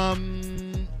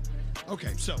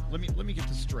 Okay, so let me get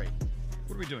this straight.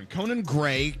 What are we doing? Conan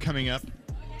Gray coming up.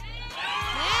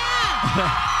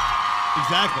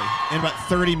 Exactly. In about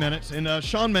 30 minutes. And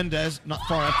Shawn Mendes not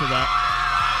far after that.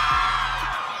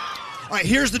 All right,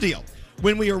 here's the deal.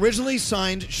 When we originally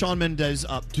signed Shawn Mendes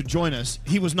up to join us,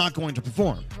 he was not going to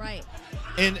perform. Right.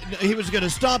 And he was going to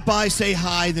stop by, say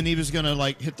hi, then he was going to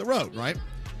hit the road, right?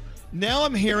 Now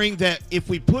I'm hearing that if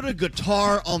we put a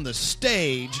guitar on the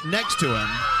stage next to him,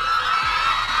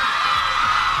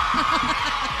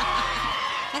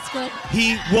 That's good.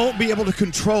 he won't be able to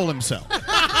control himself.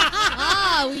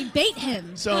 We bait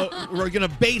him. So we're going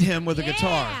to bait him with a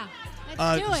guitar.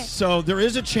 Let's do it. So there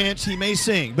is a chance he may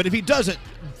sing. But if he doesn't,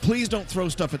 please don't throw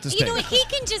stuff at the stage. You know what? He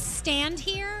can just stand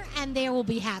here and they will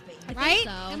be happy, right? so.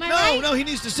 Am I right? No, he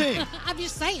needs to sing. I'm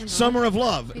just saying. though. Summer of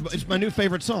Love. It's my new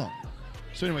favorite song.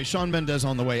 So anyway, Shawn Mendes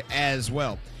on the way as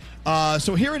well.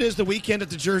 So here it is, the weekend at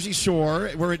the Jersey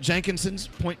Shore. We're at Jenkinson's,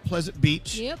 Point Pleasant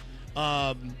Beach. Yep.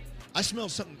 I smell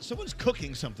something. Someone's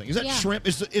cooking something. Is that Yeah. shrimp?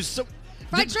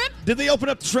 Fried shrimp? Did they open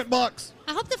up the shrimp box?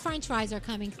 I hope the French fries are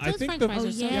coming. I Those think French the fries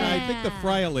are so I think the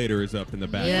fryolator is up in the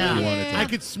back. Yeah. If you wanted to. I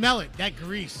could smell it. That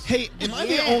grease. Hey, am I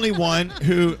the only one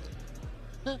who,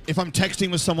 if I'm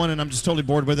texting with someone and I'm just totally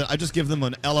bored with it, I just give them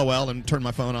an LOL and turn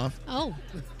my phone off? Oh.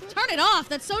 Turn it off.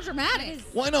 That's so dramatic.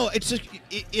 Well, I know. It's just,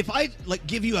 if I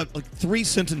give you 3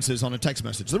 sentences on a text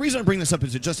message. The reason I bring this up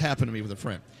is it just happened to me with a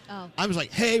friend. Oh. I was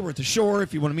like, hey, we're at the shore.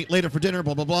 If you want to meet later for dinner,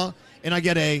 blah, blah, blah. And I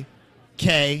get a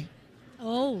K.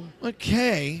 Oh. A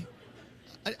K.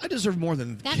 I deserve more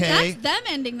than That's Kay. them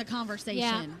ending the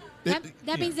conversation. Yeah.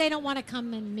 That means they don't want to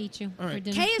come and meet you All right. for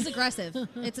dinner. Kay is aggressive.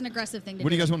 It's an aggressive thing to What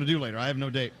do do. you guys want to do later? I have no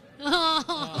date.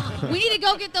 Oh. We need to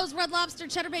go get those Red Lobster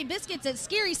Cheddar Bay biscuits that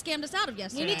Scary scammed us out of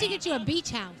yesterday. We need to get you a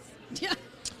beach house. Yeah.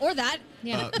 Or that.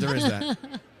 Yeah. There is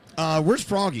that. Where's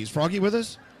Froggy? Is Froggy with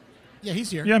us? Yeah, he's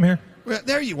here. Yeah, I'm here. Well,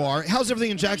 there you are. How's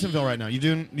everything in Jacksonville right now? You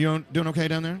doing okay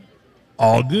down there?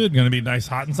 All good. Going to be nice,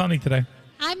 hot, and sunny today.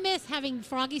 I miss having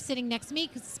Froggy sitting next to me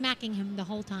because smacking him the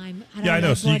whole time. Yeah, I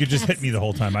know. So you could just hit me the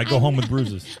whole time. I go home with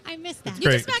bruises. I miss that. You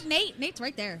can smack Nate. Nate's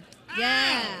right there.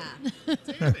 Yeah.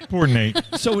 Poor Nate.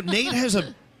 So Nate has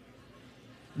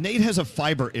a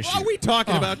fiber issue. Are we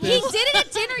talking about He this? did it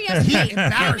at dinner yesterday. He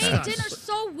embarrassed made us. dinner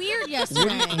so weird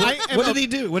yesterday. What did he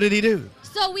do? What did he do?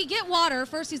 So we get water.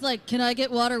 First, he's like, "Can I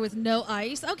get water with no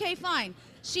ice?" Okay, fine.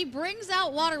 She brings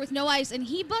out water with no ice, and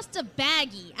he busts a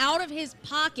baggie out of his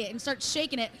pocket and starts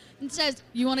shaking it and says,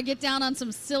 "You want to get down on some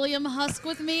psyllium husk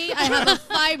with me? I have a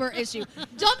fiber issue."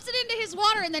 Dumps it into his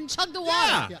water and then chugged the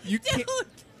water. Yeah. You can't.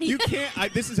 You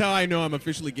can't. This is how I know I'm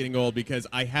officially getting old because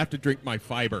I have to drink my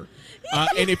fiber,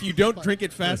 and if you don't drink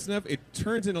it fast enough, it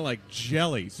turns into like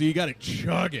jelly. So you got to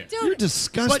chug it. You're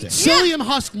disgusting. But psyllium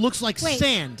husk looks like Wait.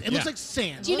 sand. It looks Yeah. like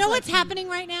sand. Do you know what's happening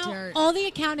right now? All the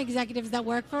account executives that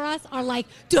work for us are like,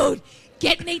 dude,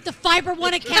 get Nate the Fiber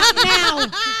One account now.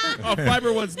 Oh,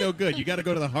 fiber one's no good. You got to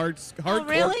go to the hardcore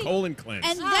really? colon cleanse.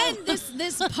 And then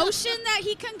this potion that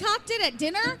he concocted at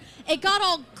dinner, it got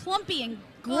all clumpy and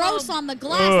gross on the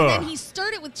glass, and then he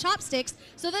stirred it with chopsticks.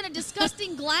 So then a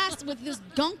disgusting glass with this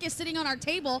gunk is sitting on our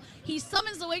table. He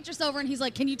summons the waitress over, and he's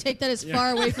like, "Can you take that as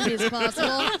far away from me as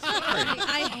possible?"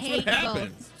 I hate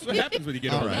both. That's what happens when you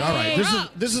get All old. right, all right.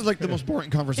 This is like the most boring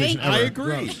conversation Thank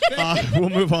ever. I agree. We'll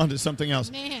move on to something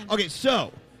else. Man. Okay,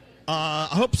 so I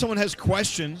hope someone has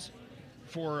questions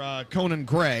for Conan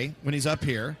Gray when he's up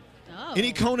here. Oh.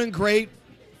 Any Conan Gray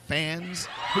fans?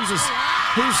 Who's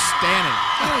standing?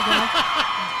 There we go.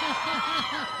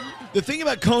 The thing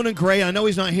about Conan Gray, I know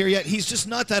he's not here yet. He's just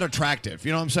not that attractive.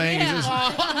 You know what I'm saying? He's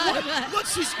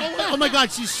just, Look, oh my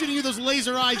God, she's shooting you those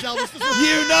laser eyes, Elvis.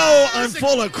 you know I'm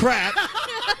full of crap.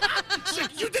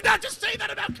 You did not just say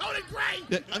that about Conan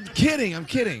Gray. I'm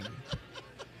kidding.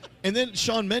 And then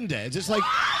Shawn Mendes. It's like,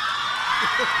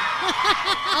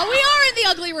 Oh, we are in the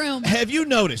ugly room. have you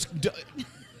noticed?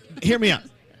 Hear me out.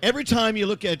 Every time you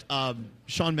look at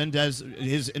Shawn Mendes,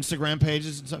 his Instagram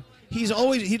pages and stuff, he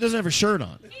doesn't have a shirt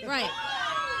on. Right.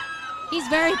 He's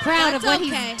very proud of That's what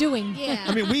okay. he's doing. Yeah.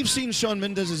 I mean, we've seen Shawn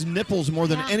Mendes' nipples more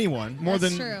than anyone, more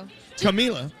That's than true.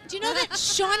 Camila. Do you know that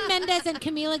Shawn Mendes and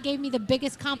Camila gave me the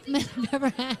biggest compliment I've ever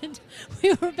had?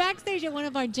 We were backstage at one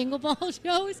of our Jingle Ball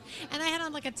shows, and I had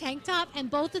on like a tank top, and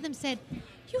both of them said,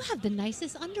 "You have the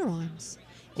nicest underarms.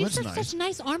 Well, These that's are nice. such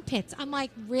nice armpits." I'm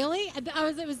like, really?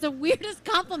 It was the weirdest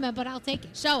compliment, but I'll take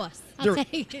it. Show us. I'll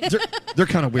take it. They're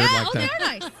kind of weird Yeah, like that.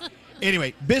 they're nice.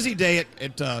 Anyway, busy day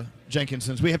at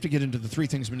Jenkinson's. We have to get into the 3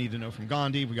 things we need to know from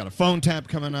Gandhi. We got a phone tap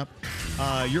coming up.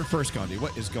 You're first, Gandhi.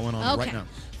 What is going on right now?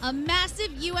 A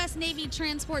massive U.S. Navy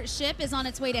transport ship is on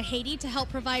its way to Haiti to help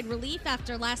provide relief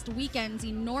after last weekend's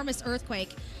enormous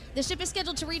earthquake. The ship is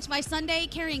scheduled to reach by Sunday,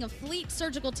 carrying a fleet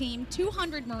surgical team,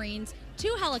 200 Marines,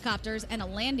 2 helicopters, and a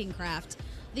landing craft.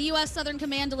 The U.S. Southern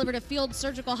Command delivered a field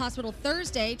surgical hospital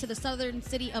Thursday to the southern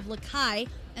city of Lakai,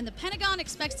 and the Pentagon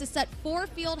expects to set 4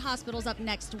 field hospitals up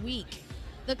next week.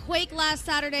 The quake last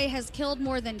Saturday has killed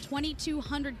more than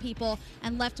 2,200 people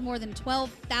and left more than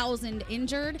 12,000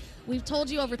 injured. We've told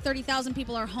you over 30,000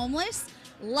 people are homeless.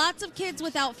 Lots of kids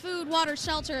without food, water,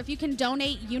 shelter. If you can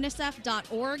donate,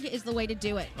 unicef.org is the way to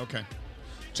do it. Okay.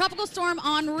 Tropical storm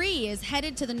Henri is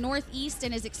headed to the northeast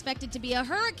and is expected to be a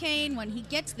hurricane when he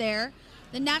gets there.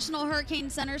 The National Hurricane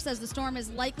Center says the storm is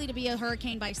likely to be a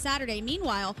hurricane by Saturday.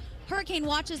 Meanwhile, hurricane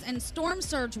watches and storm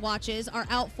surge watches are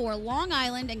out for Long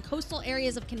Island and coastal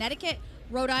areas of Connecticut,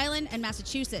 Rhode Island, and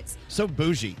Massachusetts. So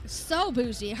bougie. So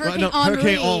bougie. Well, Hurricane no, Henri.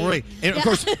 Hurricane Henri. And, of Yeah.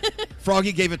 course,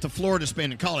 Froggy gave it to Florida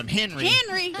spin and called him Henry.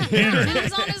 Henry.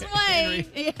 He's on his way.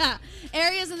 Yeah.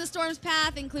 Areas in the storm's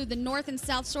path include the north and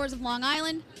south shores of Long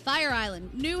Island, Fire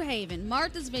Island, New Haven,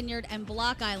 Martha's Vineyard, and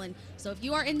Block Island. So if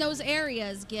you are in those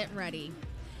areas, get ready.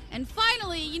 And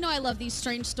finally, you know I love these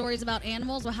strange stories about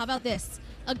animals. Well, how about this?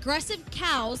 Aggressive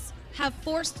cows have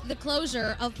forced the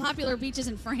closure of popular beaches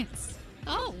in France.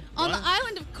 Oh. On the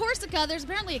island of Corsica, there's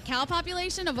apparently a cow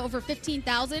population of over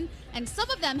 15,000, and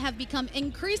some of them have become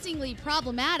increasingly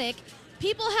problematic.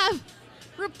 People have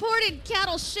reported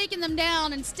cattle shaking them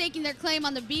down and staking their claim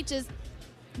on the beaches.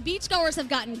 Beachgoers have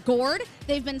gotten gored.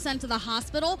 They've been sent to the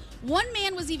hospital. One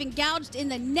man was even gouged in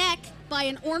the neck by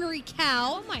an ornery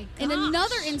cow. Oh my gosh. In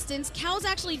another instance, cows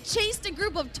actually chased a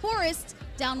group of tourists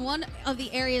down one of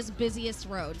the area's busiest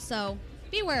roads. So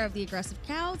beware of the aggressive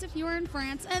cows if you are in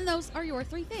France. And those are your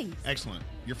 3 things. Excellent.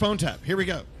 Your phone tap. Here we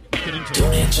go. Get into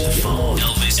Don't it. answer the phone.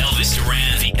 Elvis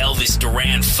Duran, the Elvis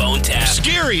Duran phone tap.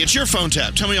 Scary, it's your phone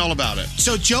tap. Tell me all about it.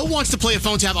 So Joe wants to play a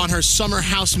phone tap on her summer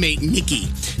housemate, Nikki.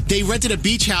 They rented a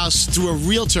beach house through a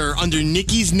realtor under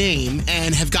Nikki's name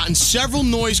and have gotten several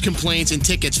noise complaints and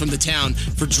tickets from the town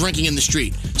for drinking in the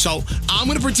street. So I'm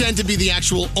going to pretend to be the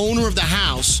actual owner of the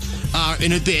house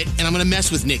in a bit, and I'm going to mess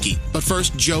with Nikki. But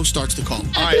first, Joe starts the call.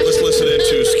 All right, let's listen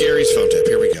into Scary's phone tap.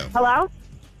 Here we go. Hello?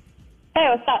 Hey,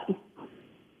 what's up?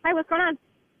 Hi, what's going on?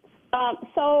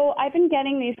 So I've been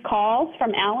getting these calls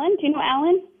from Alan. Do you know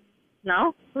Alan?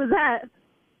 No. Who's that?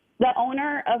 The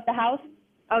owner of the house.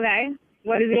 Okay.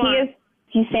 What does he want?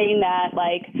 He's saying that,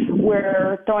 like,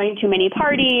 we're throwing too many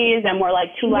parties and we're, like,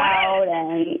 too loud.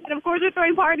 And of course we're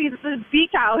throwing parties. It's a beach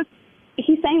house.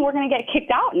 He's saying we're going to get kicked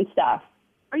out and stuff.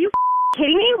 Are you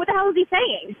kidding me? What the hell is he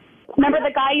saying? Remember the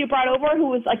guy you brought over who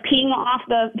was, like, peeing off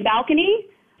the balcony?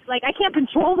 Like, I can't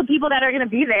control the people that are going to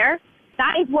be there.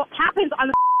 That is what happens on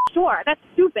the shore. That's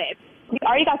stupid. We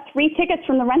already got 3 tickets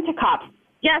from the rent-a-cops.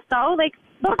 Yeah, so, like,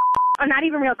 those are not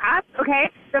even real cops, okay?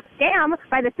 They're scam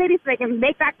by the city so they can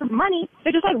make back some money.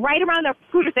 They're just, like, right around their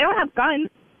scooters. They don't have guns.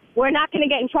 We're not going to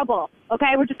get in trouble,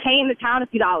 okay? We're just paying the town a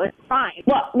few dollars. Fine.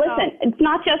 Well, listen, it's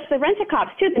not just the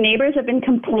rent-a-cops, too. The neighbors have been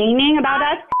complaining about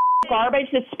us. Garbage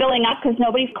that's spilling up because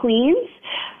nobody cleans.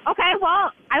 Okay,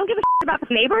 well, I don't give a shit about the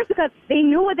neighbors because they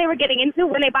knew what they were getting into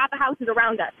when they bought the houses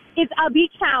around us. It's a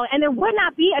beach town, and there would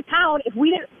not be a town if we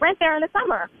didn't rent there in the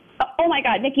summer. Oh my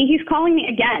God, Nikki, he's calling me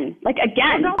again. Like,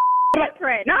 again. No,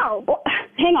 no. Well,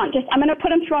 hang on, I'm going to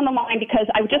put him through on the line because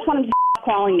I just want him to stop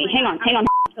calling me. Hang on. I'm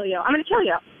going to kill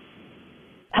you.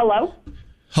 Hello?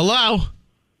 Hello?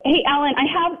 Hey, Alan, I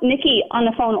have Nikki on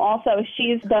the phone also.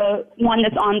 She's the one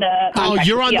that's on the Oh, contract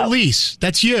you're with on you. the lease.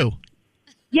 That's you.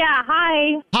 Yeah,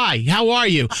 hi. Hi, how are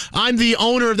you? I'm the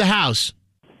owner of the house.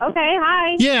 Okay,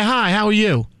 hi. Yeah, hi, how are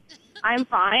you? I'm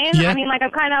fine. Yeah. I mean, like,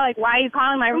 I'm kind of like, why are you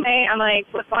calling my roommate? I'm like,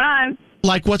 what's going on?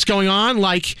 Like, what's going on?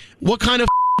 Like, what kind of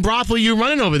brothel are you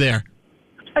running over there?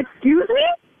 Excuse me?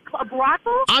 A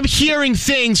brothel? I'm hearing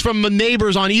things from the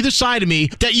neighbors on either side of me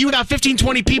that you got 15,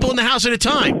 20 people in the house at a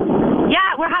time.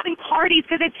 Yeah, we're having parties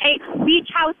because it's a beach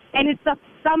house and it's the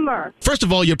summer. First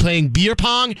of all, you're playing beer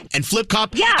pong and flip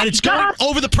cup, and it's going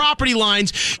over the property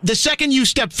lines. The second you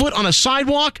step foot on a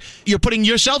sidewalk, you're putting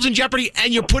yourselves in jeopardy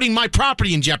and you're putting my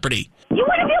property in jeopardy. You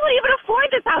wouldn't be able to even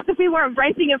afford this house if we weren't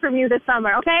renting it from you this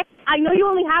summer, okay? I know you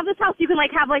only have this house. You can,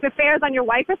 like, have, like, affairs on your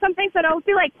wife or something, so don't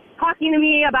be, like, talking to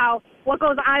me about what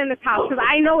goes on in this house because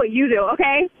I know what you do,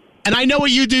 okay? And I know what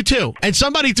you do, too. And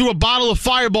somebody threw a bottle of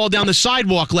Fireball down the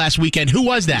sidewalk last weekend. Who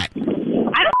was that? I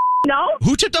don't know.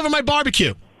 Who tipped over my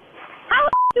barbecue? How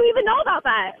do you even know about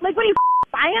that? Like, what are you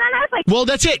spying on us? Like, Well,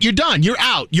 that's it. You're done. You're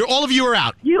out. All of you are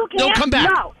out. you can't. Don't come back.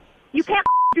 No, you can't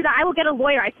do that. I will get a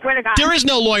lawyer. I swear to God. There is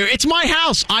no lawyer. It's my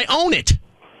house. I own it.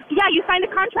 Yeah, you signed a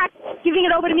contract giving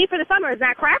it over to me for the summer. Is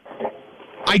that correct?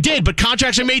 I did, but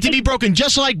contracts are made to be broken,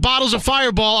 just like bottles of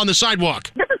Fireball on the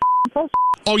sidewalk. This is bullshit.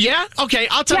 Oh, yeah? Okay,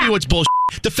 I'll tell you what's bullshit.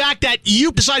 The fact that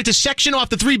you decided to section off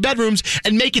the 3 bedrooms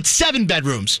and make it 7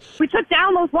 bedrooms. We took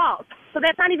down those walls, so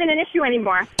that's not even an issue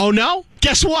anymore. Oh, no?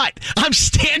 Guess what? I'm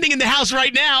standing in the house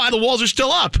right now, and the walls are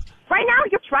still up. Right now,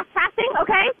 you're trespassing,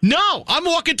 okay? No, I'm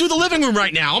walking through the living room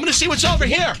right now. I'm going to see what's over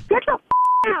here. Get the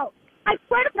out. I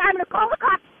swear to God, I'm going to call the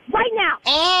cops right now.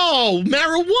 Oh,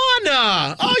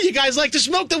 marijuana. Oh, you guys like to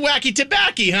smoke the wacky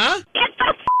tobacco, huh? Get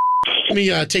the Let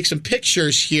me take some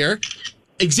pictures here.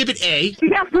 Exhibit A. You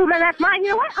can't prove that that's mine.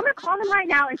 You know what? I'm going to call them right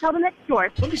now and tell them it's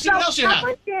yours. Let me see what else you have.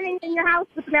 Someone's standing in your house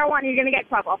with marijuana, you're going to get in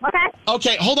trouble, okay?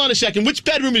 Okay, hold on a second. Which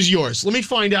bedroom is yours? Let me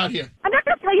find out here. I'm not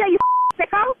going to tell you, you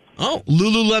sicko. Oh,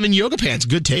 Lululemon yoga pants.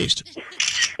 Good taste.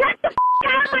 Get the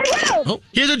out of my room. Oh,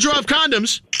 here's a drawer of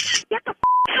condoms. Get the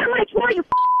out of my drawer, you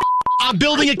I'm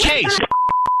building a case.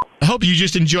 I hope you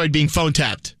just enjoyed being phone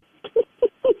tapped.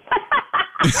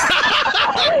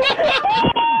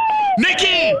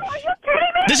 Nikki!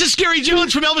 This is Scary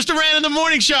Jones from Elvis Duran in the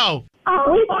Morning Show.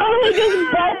 Oh, I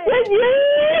just busted you!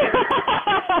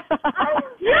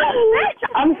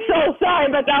 I'm so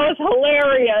sorry, but that was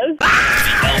hilarious.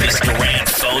 Elvis Duran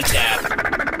phone tap.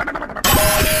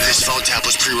 This phone tap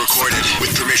was pre-recorded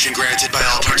with permission granted by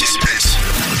all participants.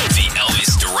 The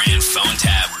Elvis Duran phone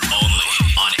tap only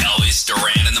on Elvis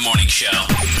Duran in the Morning Show.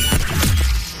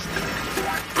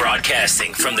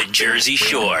 Broadcasting from the Jersey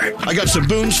Shore. I got some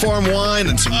Boone's Farm wine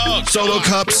and some Solo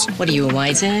cups. What are you, a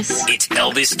wise ass? It's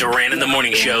Elvis Duran in the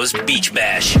Morning Show's Beach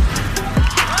Bash. Here we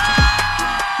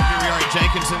are at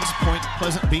Jenkinson's, Point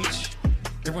Pleasant Beach.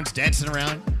 Everyone's dancing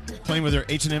around. playing with their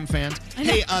H&M fans.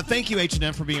 Hey, thank you,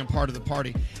 H&M, for being part of the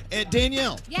party.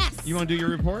 Danielle. Yes. You want to do your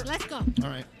report? Let's go. All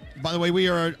right. By the way, we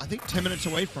are, I think, 10 minutes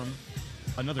away from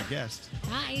another guest.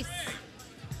 Nice.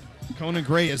 Conan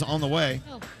Gray is on the way.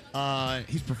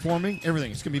 He's performing.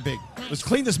 Everything. It's going to be big. Let's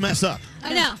clean this mess up.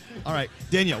 I know. All right.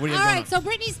 Danielle, what do you All have right, so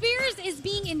Britney Spears is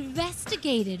being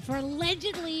investigated for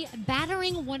allegedly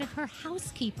battering one of her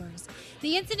housekeepers.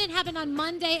 The incident happened on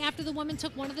Monday after the woman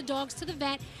took one of the dogs to the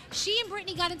vet. She and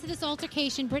Britney got into this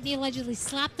altercation. Britney allegedly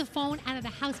slapped the phone out of the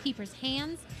housekeeper's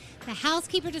hands. The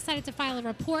housekeeper decided to file a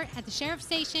report at the sheriff's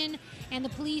station, and the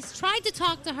police tried to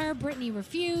talk to her. Britney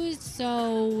refused,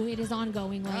 so it is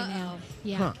ongoing right now.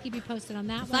 Yeah, keep you posted on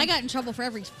that If one. I got in trouble for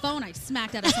every phone I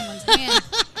smacked out of someone's hand.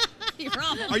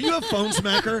 Are you a phone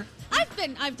smacker?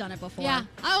 I've done it before. Yeah.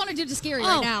 I want to do Scary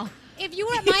right now. If you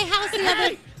were at my house the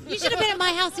other you should have been at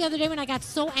my house the other day when I got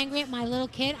so angry at my little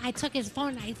kid. I took his phone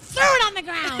and I threw it on the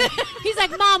ground. He's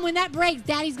like, Mom, when that breaks,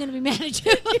 Daddy's going to be mad at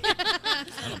you.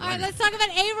 All right, let's talk about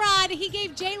A-Rod. He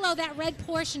gave J-Lo that red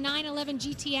Porsche 911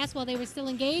 GTS while they were still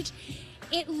engaged.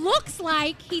 It looks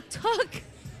like he took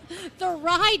the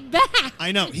ride back.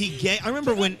 I know. I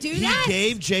remember when he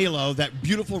gave J-Lo that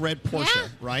beautiful red Porsche,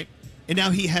 right? And now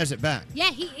he has it back. Yeah,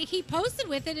 he posted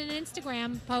with it in an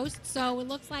Instagram post, so it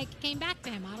looks like it came back to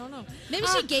him. I don't know. Maybe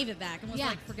she gave it back and was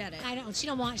like, forget it. I don't. She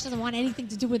doesn't want anything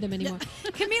to do with him anymore.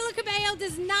 Camila Cabello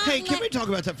does not. Hey, can we talk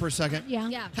about that for a second?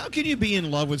 Yeah. How can you be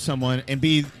in love with someone and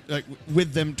be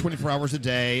with them 24 hours a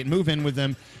day and move in with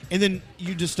them, and then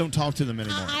you just don't talk to them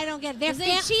anymore? I don't get it. Because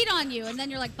they cheat on you, and then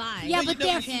you're like, bye. Yeah, but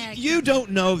You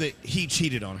don't know that he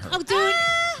cheated on her. Oh, dude.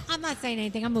 I'm not saying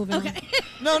anything. I'm moving on.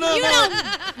 No.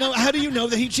 No, how do you know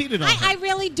that he cheated on her? I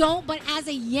really don't, but as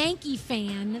a Yankee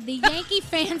fan, the Yankee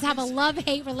fans have a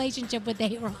love-hate relationship with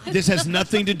A-Rod. This has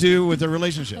nothing to do with their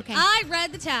relationship. Okay. I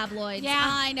read the tabloids. Yeah.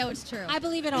 I know it's true. I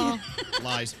believe it all.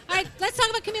 Lies. All right, let's talk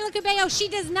about Camila Cabello. She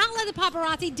does not let the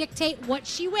paparazzi dictate what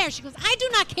she wears. She goes, I do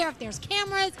not care if there's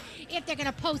cameras, if they're going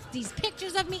to post these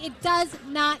pictures of me. It does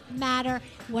not matter.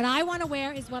 What I want to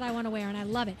wear is what I want to wear, and I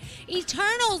love it.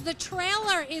 Eternals, the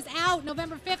trailer is out.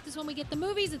 November 5th is when we get the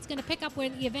movies. It's going to pick up where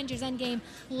the Avengers Endgame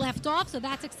left off, so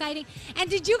that's exciting. And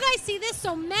did you guys see this?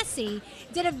 So Messi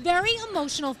did a very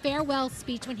emotional farewell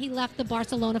speech when he left the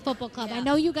Barcelona Football Club. I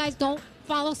know you guys don't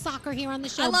follow soccer here on the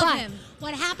show, I love but him.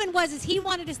 what happened was he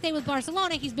wanted to stay with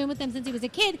Barcelona. He's been with them since he was a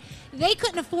kid. They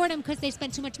couldn't afford him because they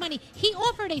spent too much money. He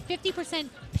offered a 50%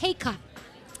 pay cut.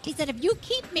 He said, if you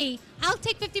keep me, I'll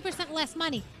take 50% less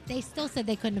money. They still said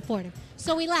they couldn't afford him.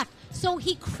 So he left. So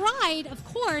he cried, of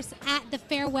course, at the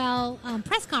farewell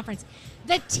press conference.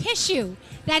 The tissue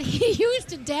that he used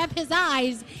to dab his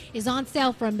eyes is on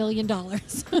sale for $1 million.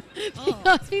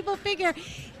 Because people figure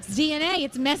it's DNA.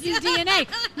 It's Messi DNA.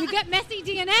 You get Messi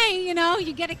DNA,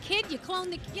 you get a kid, you clone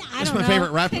the kid. I That's don't know. my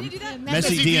favorite rapper. Can you do that?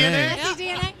 Messi DNA. Messi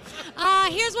DNA.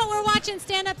 Here's what we're watching.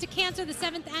 Stand Up to Cancer. The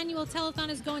 7th annual telethon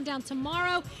is going down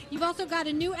tomorrow. You've also got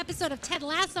a new episode of Ted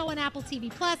Lasso on Apple TV+.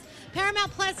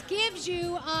 Paramount Plus gives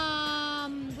you,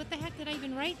 what the heck did I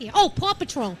even write here? Oh, Paw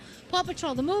Patrol. Paw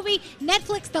Patrol, the movie.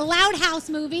 Netflix, The Loud House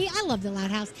movie. I love The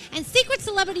Loud House. And Secret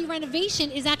Celebrity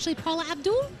Renovation is actually Paula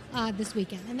Abdul this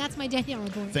weekend. And that's my Danielle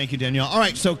report. Thank you, Danielle. All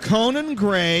right, so Conan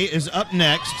Gray is up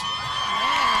next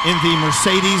in the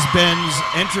Mercedes-Benz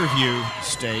interview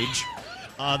stage.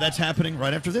 That's happening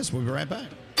right after this. We'll be right back.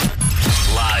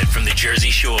 Live from the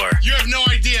Jersey Shore. You have no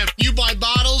idea. You buy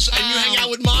bottles and you hang out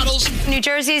with models. New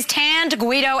Jersey's tanned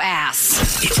Guido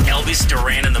ass. It's Elvis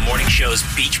Duran in the Morning Show's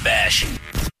Beach Bash.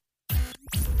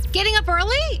 Getting up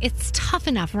early, it's tough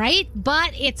enough, right?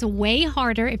 But it's way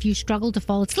harder if you struggle to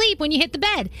fall asleep when you hit the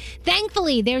bed.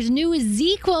 Thankfully, there's new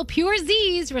ZzzQuil Pure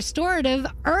Z's Restorative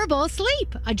Herbal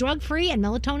Sleep, a drug-free and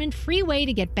melatonin-free way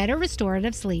to get better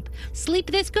restorative sleep. Sleep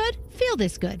this good, feel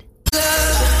this good.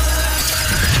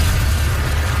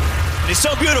 He's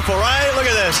so beautiful, right? Look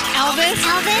at this.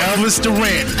 Elvis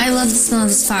Duran. I love the smell of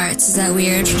his farts. Is that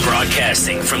weird?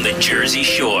 Broadcasting from the Jersey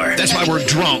Shore. That's why we're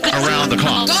drunk around the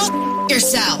clock. Go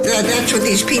yourself. Yeah, that's what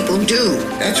these people do.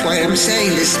 That's why I'm saying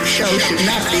this show should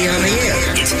not be on the air.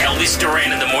 It's Elvis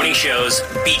Duran in the Morning Show's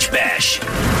Beach Bash.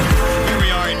 Here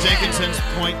we are at Jenkinson's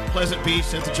Point, Pleasant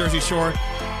Beach at the Jersey Shore.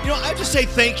 I have to say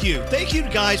thank you. Thank you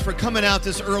guys for coming out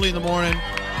this early in the morning.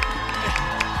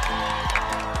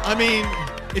 I mean,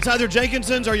 it's either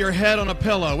Jenkinson's or your head on a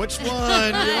pillow. Which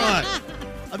one do you want?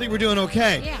 I think we're doing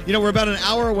okay. Yeah. We're about an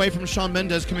hour away from Shawn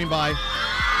Mendes coming by.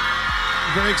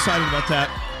 I'm very excited about that.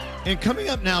 And coming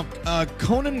up now,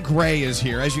 Conan Gray is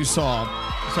here, as you saw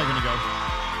a second ago.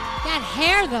 That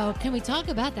hair, though, can we talk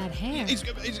about that hair? He's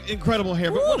incredible hair,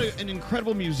 but what an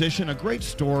incredible musician, a great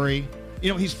story.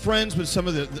 He's friends with some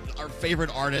of our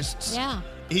favorite artists. Yeah.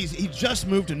 He just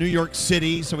moved to New York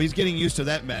City, so he's getting used to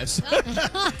that mess.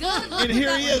 And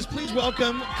here he is. Please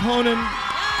welcome Conan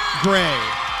Gray.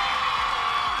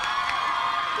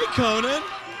 Hey, Conan.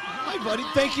 Hi, buddy.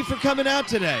 Thank you for coming out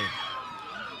today.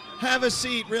 Have a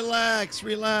seat. Relax.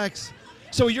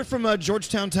 So you're from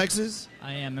Georgetown, Texas?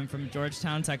 I am. I'm from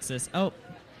Georgetown, Texas. Oh.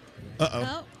 Uh-oh.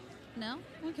 Oh, no?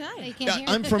 Okay.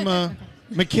 I'm from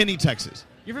McKinney, Texas.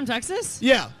 You're from Texas?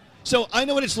 Yeah. So I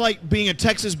know what it's like being a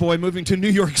Texas boy moving to New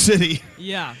York City.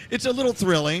 Yeah. It's a little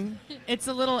thrilling. It's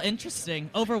a little interesting,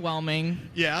 overwhelming.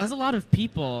 Yeah. There's a lot of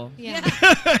people. Yeah.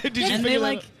 Did you and figure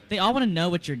that out? they all want to know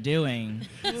what you're doing.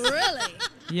 Really?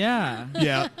 Yeah.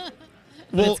 Yeah.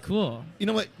 But it's cool. You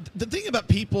know what? The thing about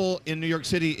people in New York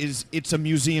City is it's a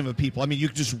museum of people. I mean,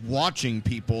 just watching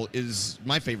people is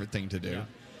my favorite thing to do. Yeah.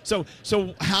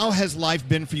 So how has life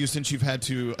been for you since you've had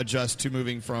to adjust to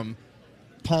moving from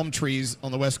palm trees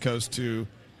on the West Coast to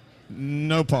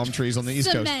no palm trees on the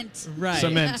East Coast? Right.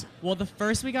 Cement. Well, the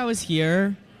first week I was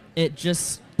here, it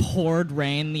just poured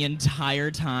rain the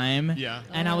entire time. Yeah.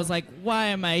 And I was like, why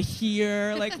am I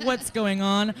here? Like, what's going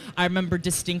on? I remember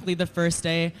distinctly the first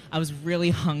day, I was really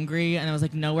hungry, and I was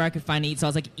like, nowhere I could find to eat, so I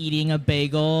was like eating a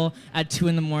bagel at 2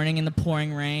 in the morning in the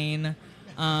pouring rain.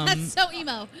 That's so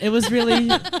emo. It was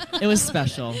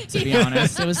special, to be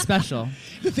honest. It was special.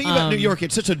 The thing about New York,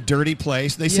 it's such a dirty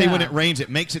place. They say when it rains, it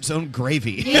makes its own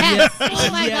gravy. Yes.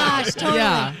 Oh my gosh,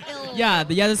 totally. Yeah,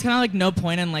 there's kind of like no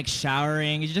point in like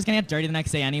showering. You're just gonna get dirty the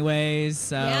next day anyways.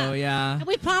 So yeah. And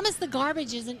we promise the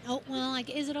garbage isn't. Oh well, like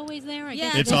is it always there? I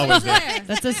guess it's always there.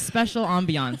 That's a special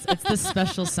ambiance. It's the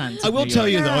special scent. I will tell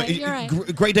you though, You're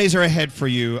right. great days are ahead for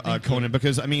you, Conan,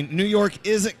 because I mean New York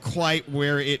isn't quite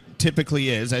where it typically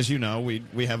is. As you know,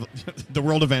 we have the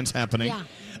world events happening. Yeah.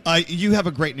 You have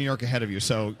a great New York ahead of you,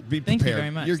 so be prepared. Thank you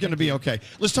very much. You're going to be okay.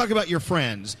 Let's talk about your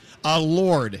friends.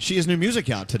 Lorde, she has new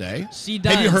music out today. She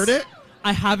does. Have you heard it?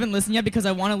 I haven't listened yet because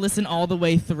I want to listen all the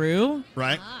way through.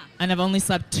 Right. And I've only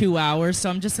slept 2 hours, so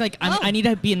I'm just like, I need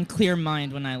to be in clear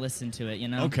mind when I listen to it, you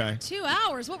know? Okay. 2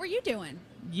 hours? What were you doing?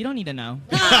 You don't need to know.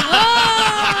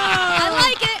 I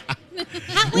like it.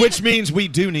 Which means we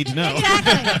do need to know.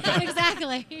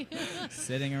 Exactly.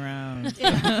 Sitting around.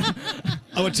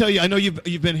 I would tell you, I know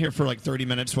you've been here for like 30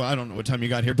 minutes. Well, I don't know what time you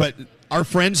got here, but our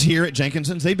friends here at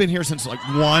Jenkinson's, they've been here since like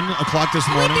 1 o'clock this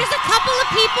morning. There's a couple of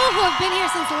people who have been here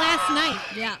since last night.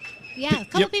 Yeah. Yeah, a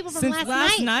couple of people from Since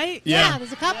last night? Yeah,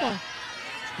 there's a couple.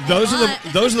 Those are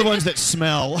the ones that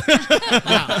smell.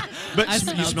 But I you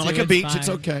smell smell too, like a it's beach. fine. It's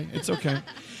okay. It's okay.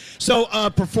 So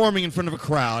performing in front of a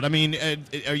crowd. I mean,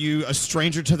 are you a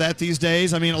stranger to that these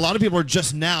days? I mean, a lot of people are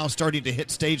just now starting to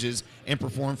hit stages and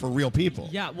perform for real people.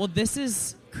 Yeah, well, this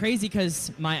is crazy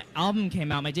because my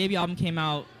debut album came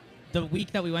out the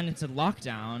week that we went into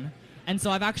lockdown. And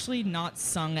so I've actually not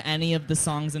sung any of the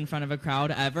songs in front of a crowd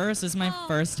ever. So this is my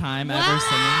first time ever singing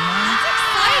them.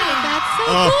 That's so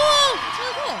cool. That's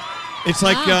really cool. It's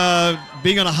like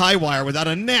being on a high wire without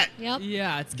a net. Yep.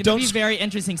 Yeah, it's going to be very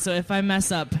interesting. So if I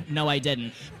mess up, no, I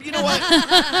didn't. You know what?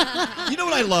 You know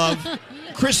what I love?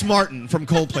 Chris Martin from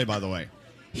Coldplay, by the way.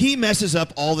 He messes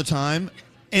up all the time,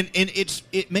 and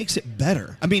it makes it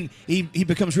better. I mean, he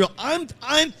becomes real.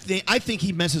 I think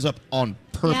he messes up on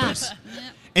purpose. Yeah.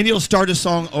 And he'll start a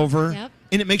song over, Yep.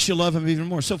 and it makes you love him even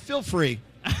more. So feel free.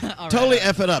 All Totally right.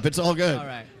 F it up. It's all good. All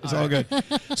right. It's all good.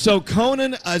 So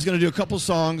Conan is going to do a couple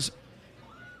songs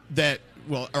that,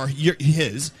 are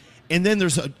his, and then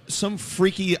there's some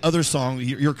freaky other song.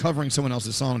 You're covering someone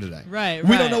else's song today. Right, We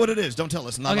don't right. know what it is. Don't tell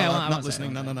us. Okay, well, I Not won't say,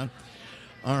 listening. I No. won't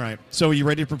All right. So are you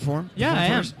ready to perform? Yeah, I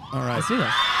am. All right. Let's do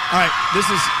this. All right. This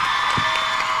is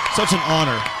such an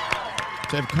honor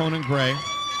to have Conan Gray.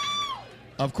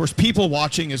 Of course, people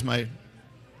watching is my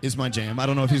jam. I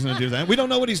don't know if he's going to do that. We don't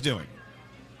know what he's doing.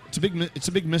 It's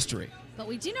a big mystery. But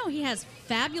we do know he has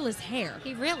fabulous hair.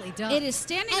 He really does. It is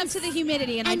standing up to the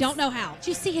humidity, and I don't know how. Did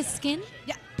you see his skin?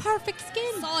 Yeah. Perfect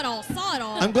skin. Saw it all.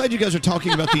 I'm glad you guys are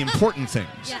talking about the important things.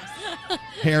 Yes.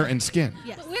 Hair and skin.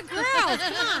 Yes. But we're girls.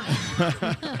 Come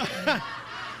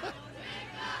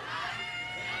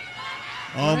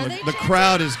on. Oh, the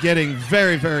crowd is getting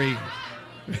very, very...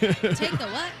 Take the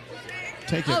what?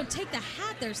 Take it. Oh, take the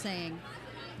hat, they're saying.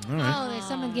 All right. Oh, there's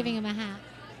someone giving him a hat.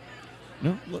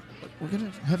 No, look, we're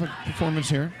going to have a performance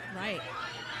here. Right.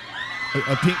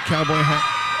 A pink cowboy hat.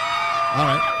 All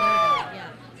right. There we go, yeah.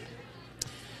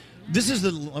 This is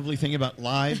the lovely thing about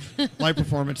live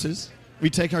performances. We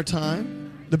take our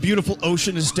time. The beautiful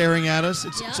ocean is staring at us.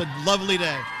 It's a lovely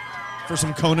day for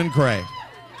some Conan Gray.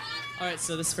 All right,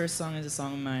 so this first song is a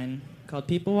song of mine called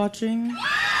People Watching.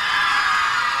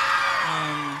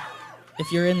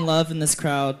 If you're in love in this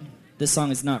crowd, this song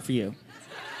is not for you.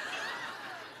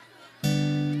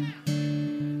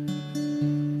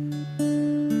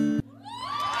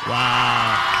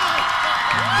 Wow.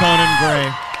 Conan Gray,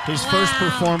 his first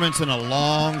performance in a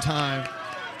long time.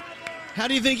 How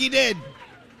do you think he did?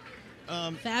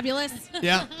 Fabulous.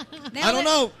 Yeah. Nailed I don't it.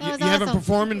 know. That was You haven't awesome.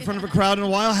 performed in front of a crowd in a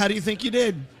while. How do you think you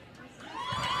did?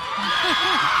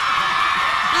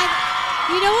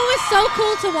 You know what was so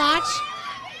cool to watch?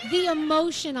 The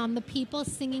emotion on the people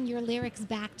singing your lyrics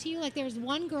back to you. Like there was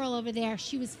one girl over there,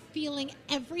 she was feeling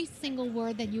every single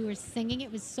word that you were singing.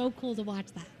 It was so cool to watch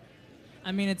that.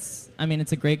 I mean, it's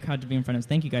a great crowd to be in front of.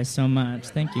 Thank you guys so much.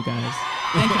 Thank you guys.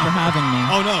 Thank you for having me.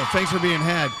 Oh, no. Thanks for being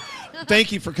had.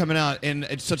 Thank you for coming out, and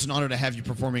it's such an honor to have you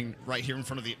performing right here in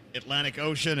front of the Atlantic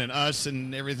Ocean and us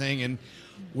and everything. And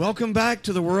welcome back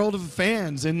to the world of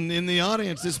fans and in the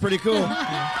audience. It's pretty cool.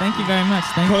 Thank you very much.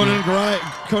 Thank you.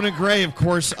 Conan Gray, of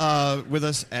course, with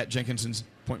us at Jenkinson's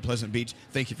Point Pleasant Beach.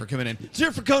 Thank you for coming in. It's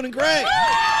here for Conan Gray.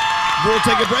 We'll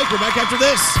take a break. We're back after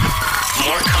this.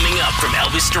 More coming up from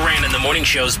Elvis Duran and the Morning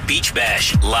Show's Beach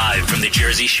Bash, live from the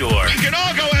Jersey Shore. You can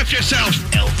all go F yourself.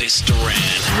 Elvis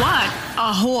Duran. What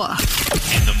a whore.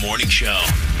 And the Morning Show.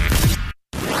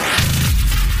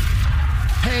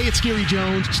 Hey, it's Gary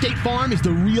Jones. State Farm is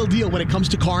the real deal when it comes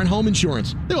to car and home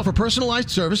insurance. They offer personalized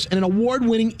service and an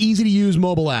award-winning, easy-to-use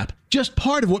mobile app. Just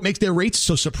part of what makes their rates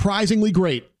so surprisingly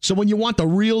great. So when you want the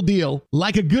real deal,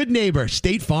 like a good neighbor,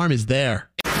 State Farm is there.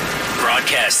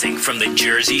 Broadcasting from the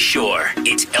Jersey Shore,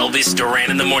 it's Elvis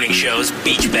Duran and the Morning Show's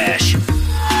Beach Bash.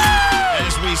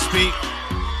 As we speak,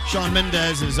 Shawn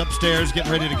Mendes is upstairs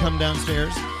getting ready to come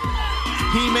downstairs.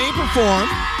 He may perform.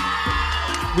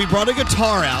 We brought a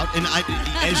guitar out, and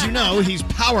as you know, he's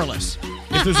powerless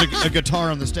if there's a guitar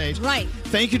on the stage. Right.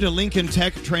 Thank you to Lincoln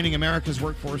Tech, training America's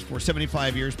workforce for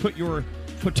 75 years. Put your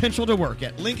potential to work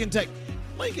at Lincoln Tech.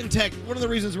 Lincoln Tech, one of the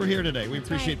reasons we're here today. We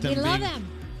appreciate them We love being them.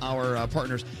 our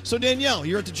partners. So, Danielle,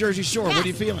 you're at the Jersey Shore. Yes. What are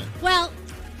you feeling? Well,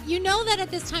 you know that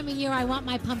at this time of year I want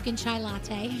my pumpkin chai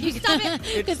latte. You stop it.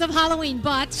 Because of Halloween,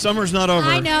 but Summer's not over.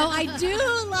 I know. I do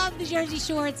love the Jersey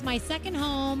Shore. It's my second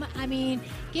home. I mean,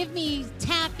 give me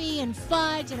taffy and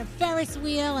fudge and a Ferris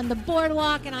wheel and the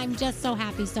boardwalk, and I'm just so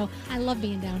happy. So I love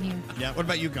being down here. Yeah. What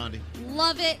about you, Gandhi?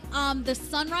 Love it. The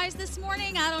sunrise this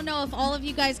morning, I don't know if all of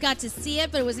you guys got to see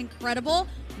it, but it was incredible.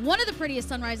 One of the prettiest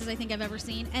sunrises I think I've ever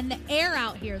seen. And the air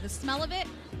out here, the smell of it,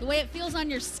 the way it feels on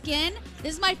your skin.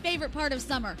 This is my favorite part of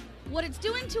summer. What it's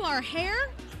doing to our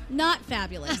hair, not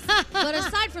fabulous. But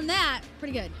aside from that,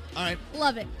 pretty good. All right.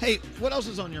 Love it. Hey, what else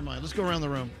is on your mind? Let's go around the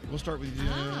room. We'll start with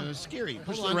Scary.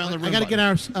 Push the around the room. I got to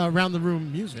button. get our around the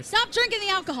room music. Stop drinking the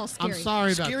alcohol, Scary. I'm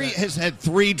sorry about Scary that. has had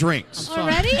 3 drinks.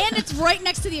 Already? And it's right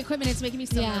next to the equipment. It's making me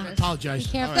so nervous. Apologize.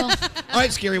 Be careful. All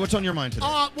right, Scary, what's on your mind today?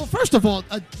 Well, first of all,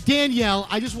 Danielle,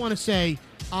 I just want to say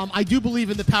I do believe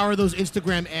in the power of those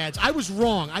Instagram ads. I was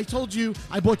wrong. I told you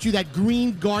I bought you that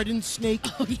green garden snake,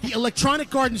 the electronic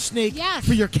garden snake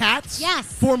for your cats.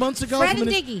 Yes. 4 months ago. Fred and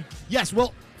Diggy. Yes.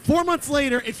 Well, 4 months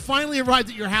later, it finally arrived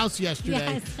at your house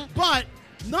yesterday. Yes. But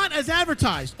not as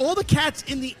advertised. All the cats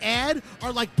in the ad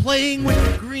are like playing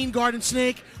with the green garden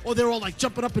snake, or they're all like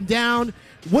jumping up and down.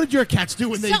 What did your cats do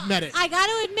when they met it? I got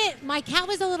to admit, my cat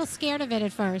was a little scared of it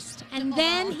at first, and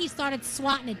then he started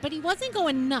swatting it, but he wasn't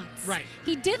going nuts. Right.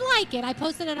 He did like it. I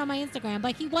posted it on my Instagram,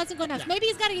 but he wasn't going nuts. Maybe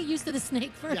he's got to get used to the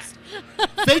snake first.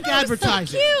 Fake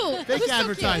advertising. So cute. Fake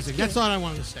advertising. That's all I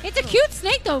wanted to say. It's a cute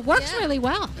snake, though. It works really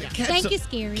well. Cats Thank don't- you,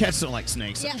 Scary. Cats don't like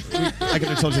snakes. Yeah. I could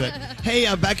have told you that.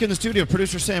 Hey, back in the studio,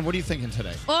 producer Sam, what are you thinking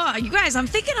today? Oh, you guys, I'm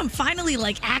thinking I'm finally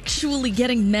actually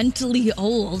getting mentally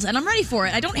old, and I'm ready for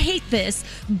it. I don't hate this,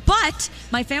 but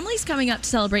my family's coming up to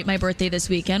celebrate my birthday this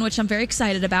weekend, which I'm very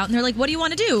excited about. And they're like, what do you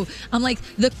want to do? I'm like,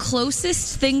 the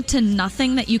closest thing to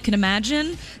nothing that you can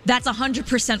imagine, that's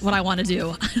 100% what I want to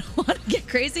do. I don't want to get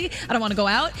crazy. I don't want to go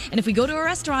out. And if we go to a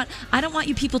restaurant, I don't want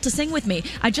you people to sing with me.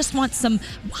 I just want some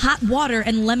hot water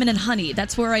and lemon and honey.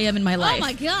 That's where I am in my life. Oh,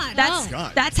 my God.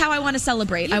 That's how I want to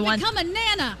celebrate. You've I want become a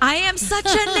nana. I am such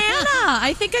a nana.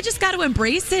 I think I just got to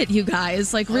embrace it, you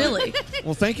guys. Really.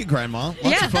 Well, thank you, Grandma.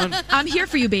 Lots of fun. I'm here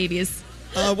for you, babies.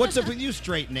 What's up with you,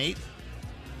 Straight Nate?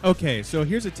 Okay, so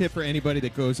here's a tip for anybody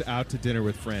that goes out to dinner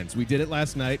with friends. We did it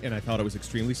last night, and I thought it was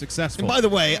extremely successful. And by the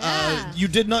way, you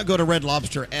did not go to Red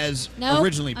Lobster as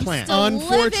originally planned.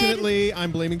 Unfortunately,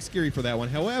 I'm blaming Scary for that one.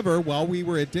 However, while we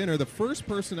were at dinner, the first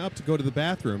person up to go to the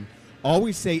bathroom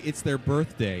always say it's their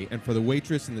birthday, and for the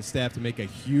waitress and the staff to make a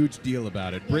huge deal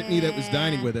about it. Brittany, that was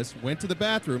dining with us, went to the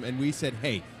bathroom, and we said,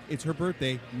 hey, it's her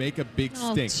birthday, make a big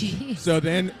Oh, stink. geez. So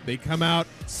then they come out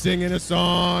singing a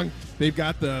song. They've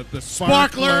got the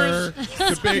sparkler. The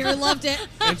big, Scary loved it.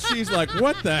 and she's like,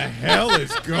 what the hell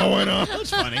is going on? That's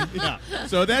funny. Yeah.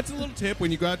 So that's a little tip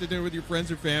when you go out to dinner with your friends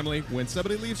or family. When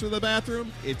somebody leaves for the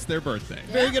bathroom, it's their birthday.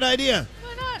 Very good idea.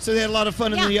 So they had a lot of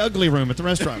fun in the ugly room at the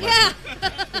restaurant. Yeah.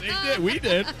 We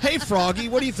did. Hey, Froggy,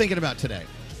 what are you thinking about today?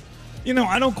 You know,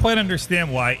 I don't quite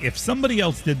understand why, if somebody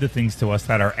else did the things to us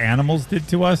that our animals did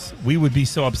to us, we would be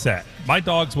so upset. My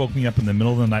dogs woke me up in the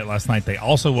middle of the night last night. They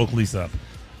also woke Lisa up.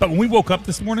 But when we woke up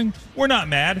this morning, we're not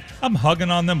mad. I'm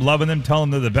hugging on them, loving them, telling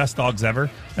them they're the best dogs ever.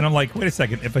 And I'm like, wait a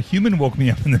second. If a human woke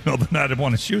me up in the middle of the night, I'd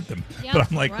want to shoot them. Yep, but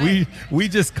I'm like, right. we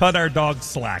just cut our dogs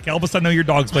slack. Elvis, I know your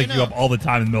dogs wake you up all the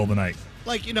time in the middle of the night.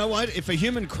 Like, you know what? If a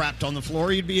human crapped on the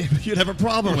floor, you'd have a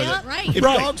problem with it. Right. If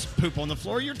Right. dogs poop on the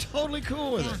floor, you're totally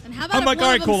cool with it. And how about I'm if like, one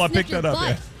all of right, cool. them I'll pick sniffed that your up.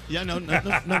 Yeah. butt?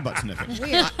 Yeah, no butt sniffing.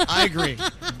 Weird. I agree.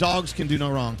 Dogs can do no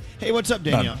wrong. Hey, what's up,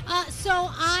 Danielle?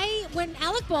 When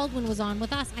Alec Baldwin was on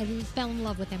with us, I fell in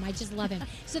love with him. I just love him.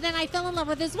 So then I fell in love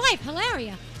with his wife,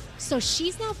 Hilaria. So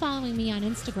she's now following me on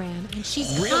Instagram, and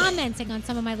she's commenting on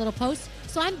some of my little posts.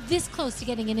 So I'm this close to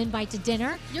getting an invite to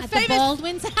dinner You're at famous. the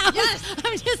Baldwins' house. Yes.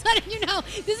 I'm just letting you know,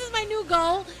 this is my new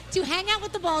goal, to hang out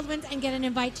with the Baldwins and get an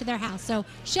invite to their house. So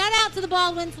shout out to the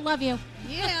Baldwins. Love you.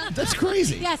 Yeah. That's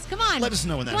crazy. Yes, come on. Let us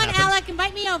know when that Come on, happens. Alec,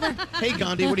 invite me over. Hey,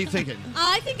 Gandhi, what are you thinking?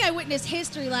 I think I witnessed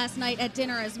history last night at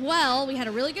dinner as well. We had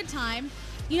a really good time.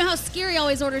 You know how Scary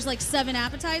always orders like 7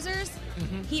 appetizers?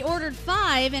 Mm-hmm. He ordered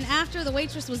 5, and after the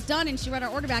waitress was done and she read our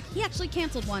order back, he actually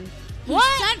canceled one. He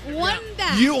What? sent one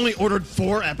back. You only ordered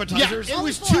 4 Yeah, appetizers? it was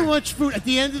Only 4. too much food. At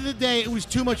the end of the day, it was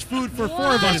too much food for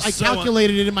 4 of That us. is I so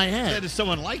calculated it in my That head. is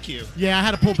someone like you. Yeah, I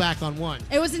had to pull back on one.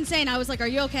 It was insane. I was like, are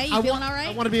you okay? You feeling all right?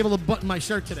 I want to be able to button my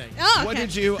shirt today. Oh, okay. What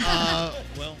did you,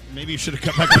 well, maybe you should have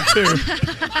cut back on 2.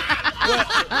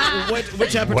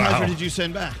 Which appetizer Wow. did you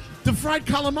send back? The fried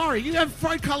calamari. You have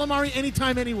fried calamari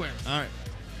anytime, anywhere. All right.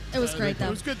 It was great, It though.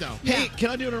 was good, though. Hey,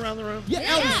 can I do it around the room? Yeah,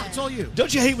 Elvis, it's all you.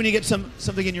 Don't you hate when you get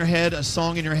something in your head, a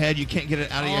song in your head, you can't get it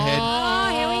out of your head? Oh,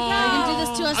 here we go. Are you going to do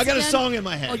this to us I got a again? song in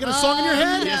my head. Oh, you got a song in your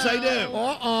head? Yes, I do.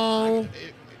 Uh-oh.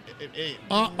 Here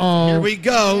Uh-oh. we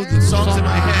go. The song's in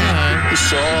my head. The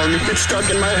song, it's stuck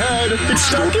in my head. It's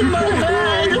stuck in my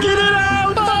head. Get it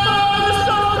out. The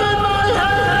song in my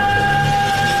head.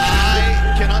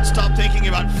 I cannot stop thinking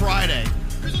about Friday.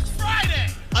 Because it's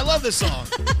Friday. I love this song.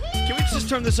 Can we just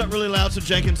turn this up really loud so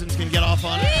Jenkinsons can get off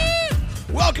on it?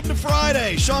 Welcome to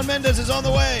Friday. Shawn Mendes is on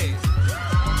the way.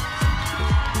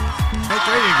 Right,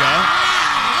 there you go.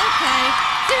 Okay.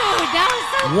 Dude, that was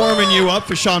so Warming cool. you up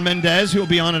for Shawn Mendes, who will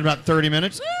be on in about 30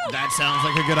 minutes. That sounds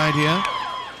like a good idea.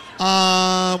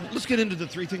 Let's get into the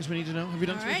 3 things we need to know. Have you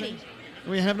done 3 Alrighty. things?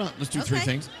 We have not. Let's do 3 Okay.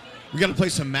 things. We got to play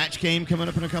some match game coming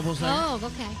up in a couple of seconds. Oh,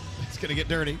 okay. It's going to get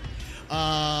dirty.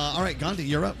 All right, Gandhi,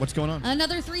 you're up. What's going on?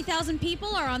 Another 3,000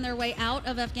 people are on their way out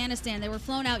of Afghanistan. They were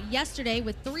flown out yesterday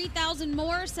with 3,000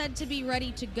 more said to be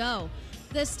ready to go.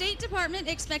 The State Department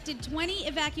expected 20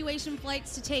 evacuation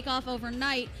flights to take off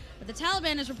overnight, but the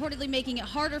Taliban is reportedly making it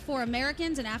harder for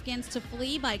Americans and Afghans to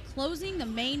flee by closing the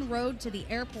main road to the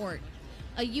airport.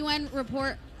 A UN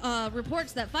report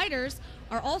reports that fighters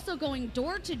are also going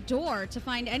door to door to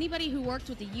find anybody who worked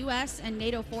with the U.S. and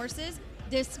NATO forces,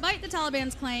 despite the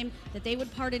Taliban's claim that they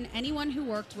would pardon anyone who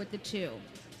worked with the two.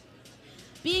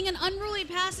 Being an unruly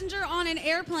passenger on an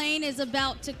airplane is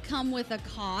about to come with a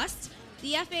cost.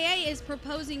 The FAA is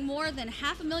proposing more than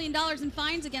 $500,000 in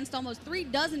fines against almost 3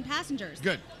 dozen passengers.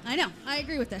 Good. I know. I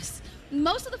agree with this.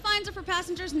 Most of the fines are for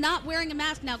passengers not wearing a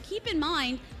mask. Now, keep in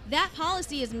mind that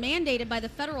policy is mandated by the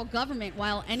federal government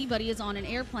while anybody is on an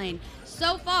airplane.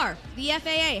 So far, the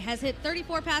FAA has hit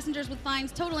 34 passengers with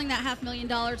fines totaling that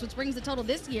 $500,000, which brings the total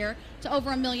this year to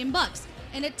over $1 million.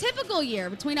 In a typical year,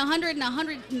 between 100 and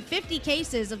 150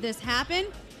 cases of this happen.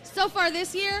 So far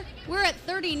this year, we're at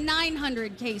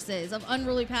 3,900 cases of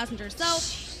unruly passengers.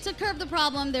 So to curb the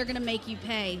problem, they're going to make you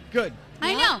pay. Good.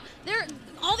 I know.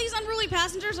 All these unruly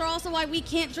passengers are also why we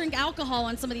can't drink alcohol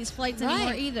on some of these flights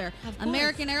anymore Right. either. Of course.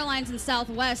 American Airlines and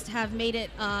Southwest have made it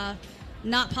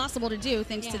not possible to do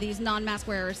thanks to Yeah. these non-mask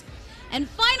wearers. And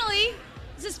finally,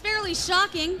 this is fairly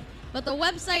shocking, but the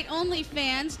website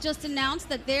OnlyFans just announced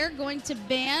that they're going to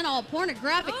ban all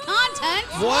pornographic content.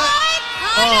 What?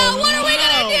 I know. Oh, What are we no.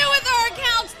 going to do with our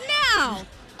accounts now?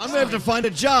 I'm going to have to find a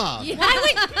job.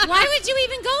 Why would you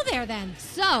even go there then?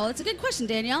 So, that's a good question,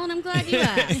 Danielle, and I'm glad you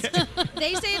asked.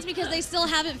 They say it's because they still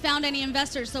haven't found any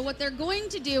investors. So what they're going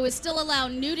to do is still allow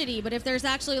nudity, but if there's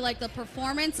actually like the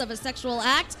performance of a sexual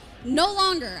act, no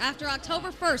longer, after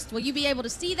October 1st, will you be able to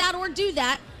see that or do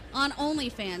that on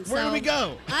OnlyFans. Where so, do we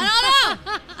go? I don't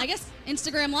know. I guess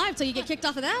Instagram Live till you get kicked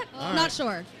off of that? All Not right.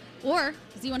 sure. Or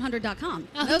Z100.com.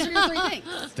 Those are your 3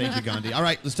 things. Thank you, Gandhi. All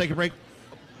right, let's take a break.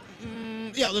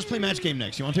 Yeah, let's play match game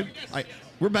next. You want to? All right,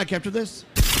 we're back after this.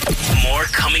 More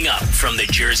coming up from the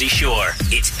Jersey Shore.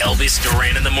 It's Elvis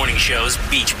Duran in the Morning Show's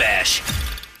Beach Bash.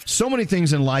 So many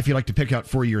things in life you like to pick out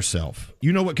for yourself.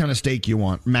 You know what kind of steak you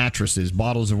want, mattresses,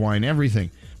 bottles of wine, everything.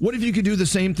 What if you could do the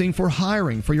same thing for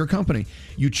hiring for your company?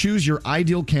 You choose your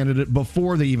ideal candidate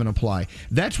before they even apply.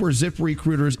 That's where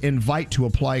ZipRecruiter's Invite to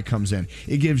Apply comes in.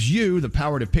 It gives you the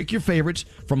power to pick your favorites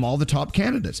from all the top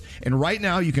candidates. And right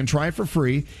now you can try it for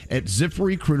free at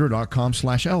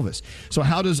ZipRecruiter.com/Elvis. So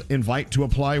how does Invite to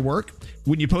Apply work?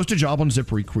 When you post a job on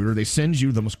ZipRecruiter, they send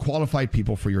you the most qualified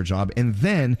people for your job, and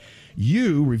then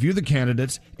you review the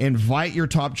candidates, invite your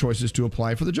top choices to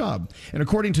apply for the job. And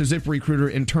according to ZipRecruiter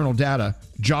internal data,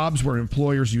 jobs where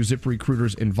employers use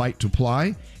ZipRecruiter's Invite to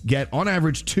Apply get, on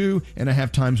average,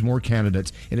 2.5 times more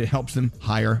candidates, and it helps them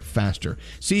hire faster.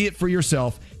 See it for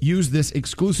yourself. Use this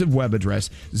exclusive web address,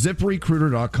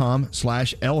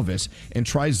 ZipRecruiter.com/Elvis, and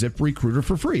try ZipRecruiter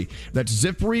for free. That's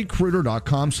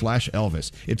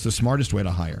ZipRecruiter.com/Elvis. It's the smartest way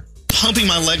to hire. Pumping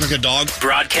my leg like a dog.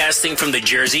 Broadcasting from the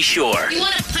Jersey Shore. You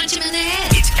want to punch him in the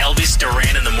head? It's Elvis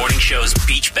Duran in the Morning Show's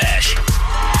Beach Bash.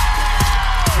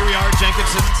 Here we are,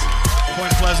 Jenkinson's,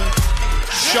 Point Pleasant.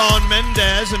 Shawn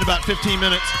Mendes in about 15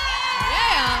 minutes.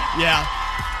 Yeah.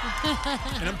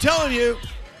 And I'm telling you,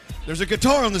 there's a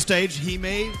guitar on the stage. He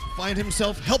may find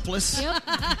himself helpless. Yep.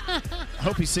 I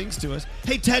hope he sings to us.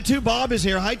 Hey, Tattoo Bob is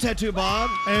here. Hi, Tattoo Bob.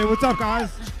 Hey, what's up, guys?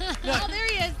 Oh, there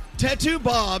he is. Tattoo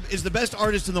Bob is the best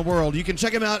artist in the world. You can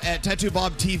check him out at Tattoo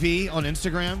Bob TV on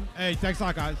Instagram. Hey, thanks a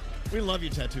lot, guys. We love you,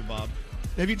 Tattoo Bob.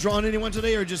 Have you drawn anyone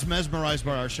today or just mesmerized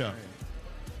by our show?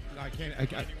 I can't.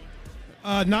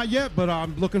 Not yet, but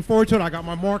I'm looking forward to it. I got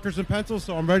my markers and pencils,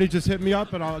 so I'm ready. Just hit me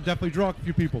up, and I'll definitely draw a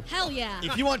few people. Hell yeah.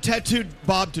 If you want Tattoo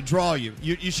Bob to draw you,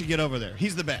 you should get over there.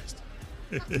 He's the best.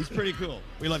 He's pretty cool.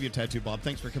 We love you, Tattoo Bob.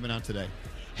 Thanks for coming out today.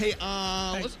 Hey,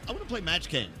 I want to play Match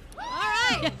Game. All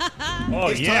right. Oh,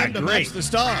 It's yeah, time to great. match the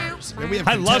stars. And we have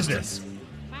I love contestants.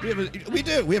 We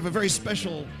do. We have a very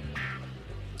special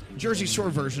Jersey Shore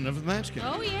version of the Match Game.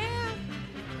 Oh, yeah.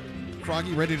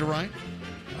 Froggy, ready to write?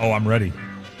 Oh, I'm ready.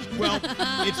 Well,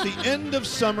 it's the end of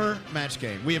summer match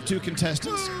game. We have two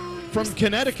contestants. From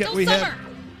Connecticut, we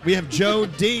have Joe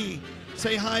D.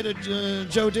 Say hi to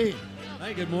Joe D.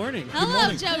 Hi, good morning.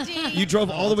 Hello, Joe D. You drove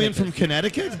all the way in from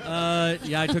Connecticut?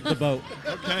 Yeah, I took the boat.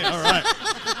 Okay, all right.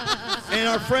 And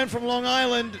our friend from Long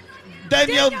Island,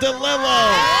 Danielle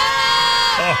DeLillo.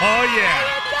 Oh, yeah.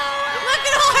 Look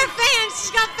at all her fans.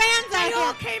 She's got fans out They here.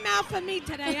 all came out for me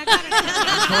today. I got it.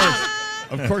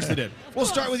 Of course they did. We'll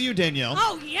start with you, Danielle.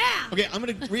 Oh, yeah. Okay, I'm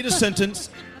going to read a sentence.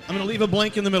 I'm going to leave a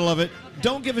blank in the middle of it.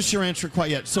 Don't give us your answer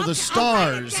quite yet. So the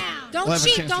stars. Don't will have a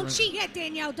cheat. chance to Don't write. cheat. Yeah,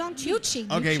 Danielle, don't cheat. You cheat.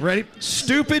 Okay, ready?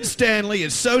 Stupid Stanley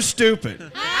is so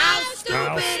stupid. How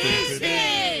stupid is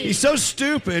he? He's so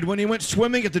stupid when he went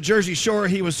swimming at the Jersey Shore,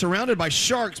 he was surrounded by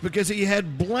sharks because he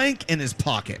had blank in his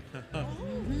pocket. All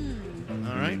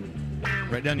right.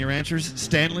 Write down your answers.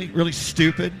 Stanley, really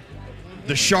stupid.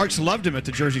 The sharks loved him at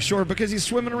the Jersey Shore because he's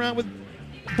swimming around with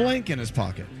blank in his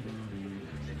pocket.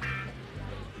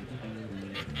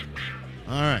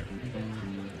 All right.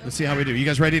 Let's see how we do. You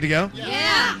guys ready to go?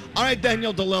 Yeah. All right,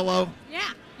 Danielle DeLillo.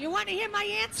 Yeah. You want to hear my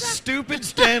answer? Stupid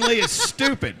Stanley is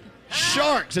stupid.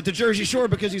 Sharks at the Jersey Shore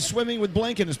because he's swimming with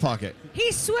blank in his pocket.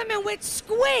 He's swimming with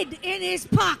squid in his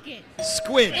pocket.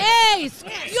 Squid. Hey,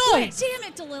 Squid. Damn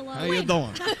it, DeLillo. How you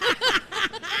doing?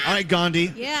 All right,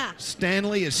 Gandhi. Yeah.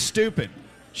 Stanley is stupid.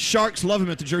 Sharks love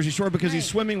him at the Jersey Shore because he's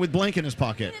swimming with blank in his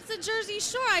pocket. It's the Jersey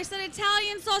Shore. I said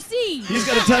Italian sausage. He's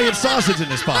got Italian sausage in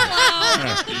his pocket.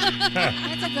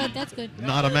 That's good.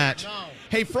 Not a match.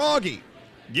 Hey, Froggy.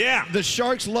 Yeah. The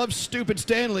Sharks love stupid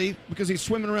Stanley because he's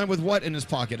swimming around with what in his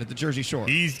pocket at the Jersey Shore?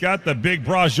 He's got the big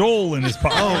brajol in his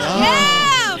pocket.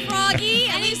 Yeah, Froggy.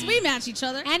 At least we match each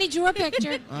other. And he drew a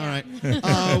picture. All right.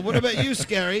 What about you,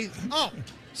 Scary? Oh,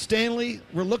 Stanley,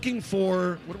 we're looking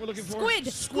for... What are we looking for?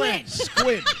 Squid.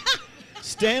 Squid.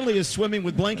 Stanley is swimming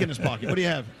with blank in his pocket. What do you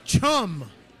have? Chum.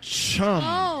 Chum.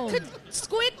 Oh. Could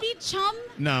squid be chum?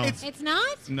 No. It's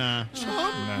not? Nah.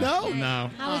 No. No.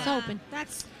 I was hoping.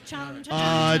 That's chum.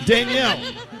 Danielle,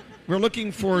 we're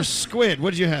looking for squid. What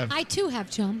did you have? I, too, have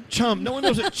chum. Chum. No one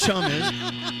knows what chum is.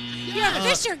 You're a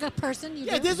fisher person. You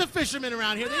Yeah, do. there's a fisherman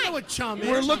around here. They know what chum is.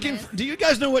 We're looking for... Do you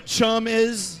guys know what chum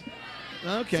is?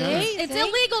 Okay. It's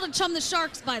illegal to chum the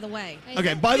sharks, by the way.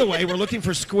 Okay, by the way, we're looking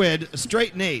for squid.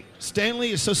 Straight Nate. Stanley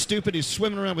is so stupid he's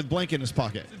swimming around with blank in his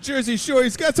pocket. Jersey Shore,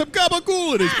 he's got some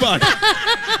gabagool in his pocket.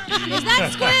 Is that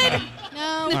squid?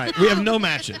 No. All right, we have no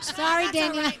matches. Sorry,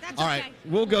 Daniel. All right,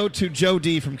 we'll go to Joe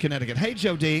D from Connecticut. Hey,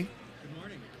 Joe D.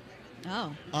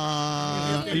 Oh.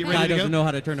 Are you Guy ready to go? doesn't know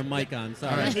how to turn a mic on. All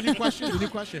Sorry. right. The new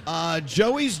question.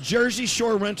 Joey's Jersey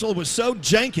Shore rental was so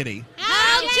jankety.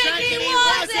 How janky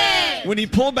was it? When he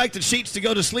pulled back the sheets to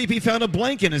go to sleep, he found a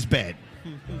blank in his bed.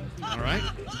 All right.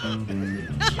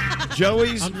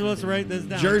 Joey's I'm supposed to write this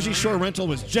down. Jersey Shore rental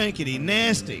was jankety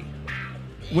nasty.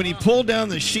 When he pulled down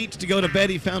the sheets to go to bed,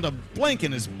 he found a blank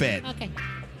in his bed. Okay.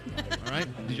 All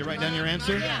right. Did you write down your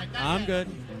answer? Yeah. I'm good.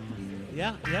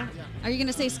 Yeah. Are you going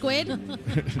to say squid?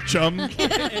 Chum. It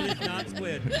is not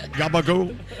squid.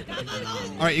 Gabagoo.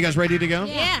 All right, you guys ready to go?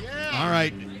 Yeah. All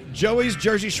right. Joey's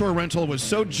Jersey Shore rental was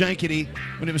so jankety,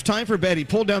 when it was time for bed, he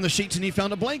pulled down the sheets and he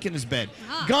found a blank in his bed.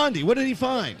 Gandhi, what did he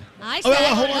find? I Oh, said.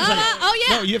 hold on a second. Oh,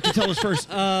 yeah. No, you have to tell us first.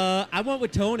 I went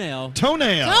with toenail.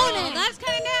 Toenail. Oh, that's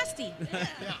kind of nasty.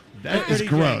 That is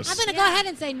gross. I'm going to go ahead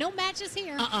and say no matches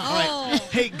here. All right.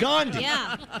 Hey, Gandhi.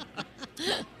 Yeah.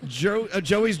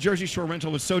 Joey's Jersey Shore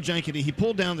rental was so jankety, he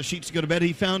pulled down the sheets to go to bed.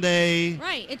 He found a...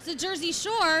 Right. It's the Jersey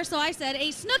Shore, so I said a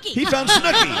Snooki. He found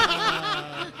Snooki.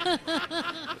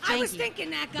 I was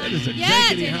thinking that guy. That is a Yeah,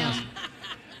 jankety Danielle.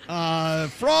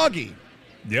 house. Froggy.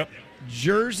 Yep.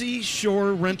 Jersey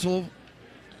Shore rental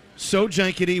so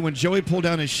jankety, when Joey pulled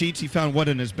down his sheets, he found what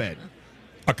in his bed?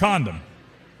 A condom.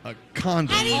 A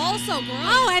condom. And he, Also gross.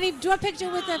 oh, and he drew a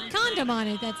picture with a condom on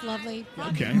it. That's lovely.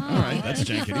 Okay, all right, that's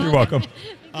jankety. You're welcome.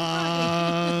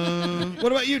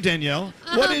 What about you, Danielle?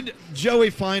 What did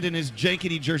Joey find in his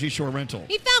jankety Jersey Shore rental?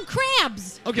 He found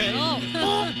crabs. Okay.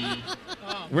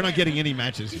 We're not getting any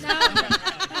matches.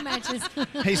 No matches.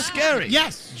 Hey, Scary.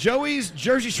 Yes. Joey's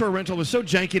Jersey Shore rental was so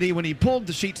jankety, when he pulled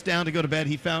the sheets down to go to bed,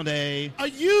 he found a... A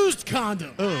used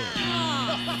condom.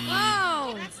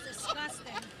 Oh. That's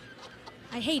disgusting.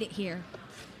 I hate it here.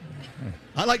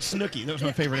 I like Snooki. That was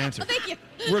my favorite answer. Thank you.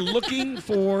 We're looking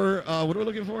for... what are we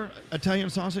looking for? Italian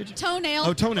sausage? Toenail.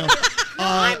 Oh, toenail.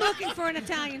 I'm looking for an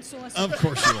Italian sausage. Of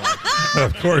course you are.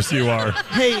 Of course you are.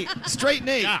 Hey, Straight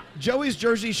Nate. Joey's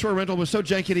Jersey Shore rental was so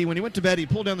jankety, when he went to bed, he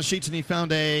pulled down the sheets and he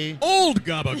found a... Old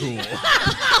gabagool.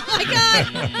 Oh, my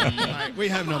God. All right, we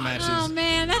have no matches. Oh,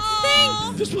 man. That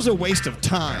stinks. This was a waste of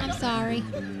time. I'm sorry.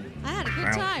 I had a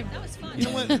good time. That was fun. You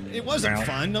know what? It wasn't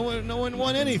fun. No one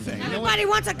won anything. You know what? Everybody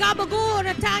wants a gabagool and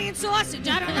Italian sausage.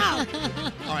 I don't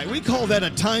know. All right, we call that a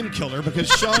time killer because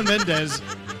Shawn Mendes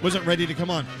wasn't ready to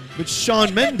come on. But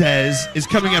Shawn Mendes is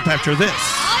coming up after this.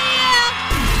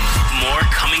 More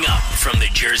coming up from the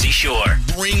Jersey Shore.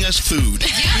 Bring us food.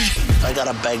 I got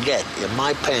a baguette in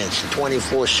my pants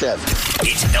 24/7.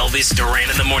 It's Elvis Duran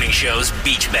in the Morning Show's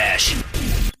Beach Bash.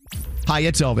 Hi,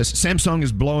 it's Elvis. Samsung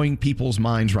is blowing people's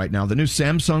minds right now. The new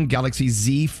Samsung Galaxy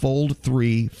Z Fold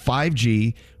 3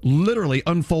 5G literally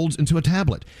unfolds into a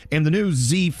tablet. And the new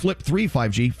Z Flip 3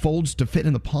 5G folds to fit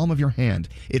in the palm of your hand.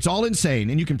 It's all insane,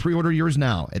 and you can pre-order yours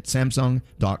now at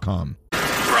Samsung.com.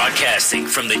 Broadcasting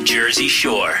from the Jersey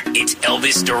Shore, it's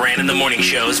Elvis Duran in the Morning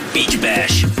Show's Beach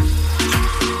Bash.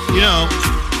 You know,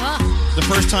 the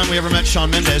first time we ever met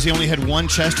Shawn Mendes, he only had one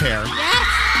chest hair.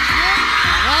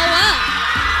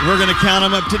 We're going to count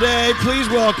him up today. Please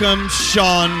welcome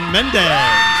Shawn Mendes.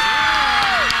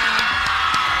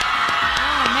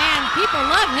 Oh, man. People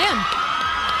love him.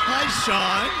 Hi,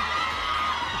 Shawn.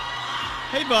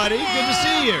 Hey, buddy. Good to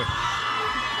see you.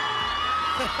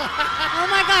 Oh,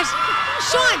 my gosh.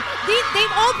 Shawn,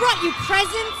 they've all brought you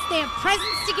presents. They have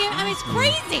presents to give. I mean, it's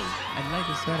crazy. I'd like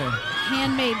a sweater.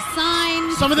 Handmade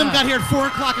signs. Some of them got here at 4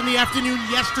 o'clock in the afternoon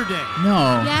yesterday.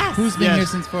 No. Yes. Who's been Yes. here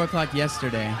since 4 o'clock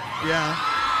yesterday? Yeah.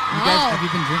 You guys, have you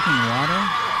been drinking water?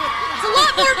 It's a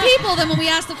lot more people than when we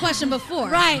asked the question before.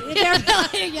 Right. They're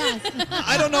really, yes.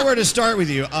 I don't know where to start with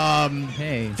you.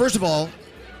 Hey. First of all,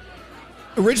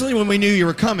 originally when we knew you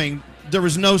were coming, there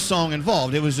was no song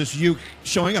involved. It was just you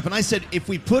showing up. And I said, if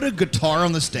we put a guitar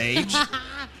on the stage,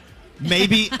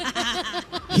 maybe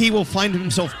he will find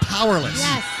himself powerless.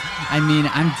 Yes. I mean,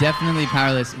 I'm definitely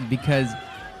powerless because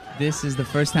this is the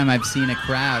first time I've seen a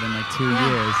crowd in like 2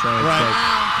 years. So it's Right.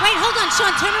 like, Wait, hold on,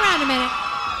 Shawn. Turn around a minute.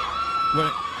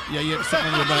 What? Yeah, you have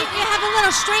something on your butt. You have a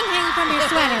little string hanging from your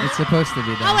sweater. it's supposed to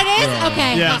be there. Oh, it is? Yeah.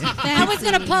 Okay. Yeah. I was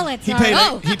going to pull it. He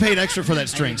Sorry. paid extra for that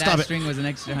string. I mean, Stop that it. string was an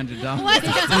extra $100. What?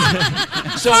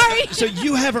 Sorry. So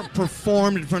you haven't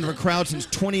performed in front of a crowd since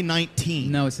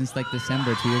 2019. No, since like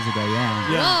December 2 years ago,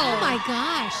 yeah. Oh, my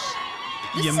gosh.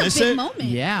 This You is miss a big it? moment.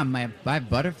 Yeah, my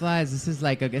butterflies. This is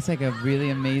like it's like a really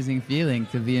amazing feeling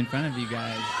to be in front of you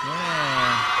guys.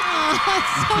 Yeah. Oh,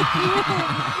 it's so cute.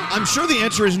 I'm sure the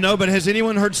answer is no, but has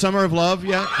anyone heard Summer of Love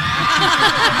yet?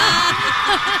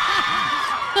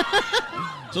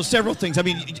 So several things. I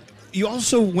mean, you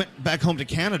also went back home to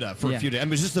Canada for a Yeah. few days. I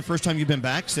mean, is this the first time you've been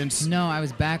back since? No, I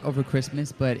was back over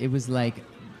Christmas, but it was like,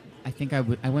 I think I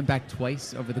went back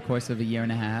twice over the course of a year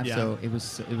and a half. Yeah. So it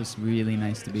was really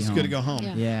nice to be It's home. good to go home.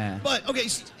 Yeah. But, okay,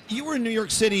 you were in New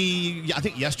York City, I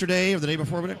think yesterday or the day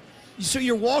before, whatever. So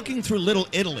you're walking through Little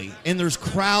Italy, and there's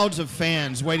crowds of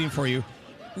fans waiting for you.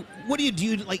 What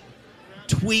do? Like,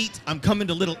 tweet, "I'm coming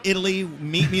to Little Italy.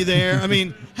 Meet me there." I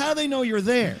mean, how do they know you're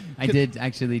there? I did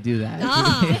actually do that.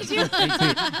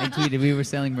 I tweeted. We were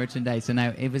selling merchandise, and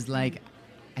it was like,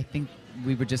 I think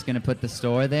we were just going to put the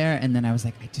store there, and then I was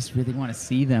like, I just really want to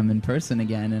see them in person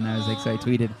again, and I was like, so I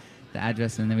tweeted the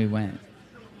address, and then we went.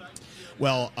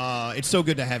 Well, it's so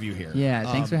good to have you here.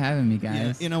 Yeah, thanks for having me,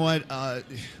 guys. Yeah, you know what?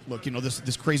 Look,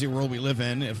 this crazy world we live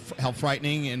in, how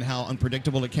frightening and how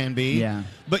unpredictable it can be. Yeah.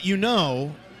 But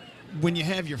when you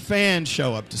have your fans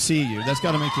show up to see you, that's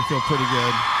got to make you feel pretty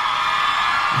good.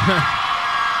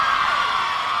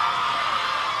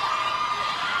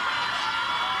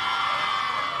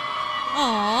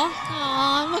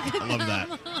 Aw, look at I love them.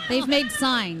 that. They've made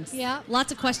signs. Yeah.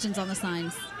 Lots of questions on the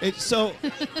signs. So.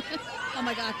 Oh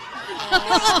my God.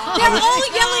 They're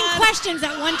all yelling questions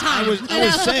at one time. I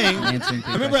was saying. Answering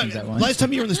I remember questions at once. last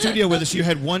time you were in the studio with us, you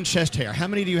had one chest hair. How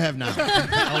many do you have now?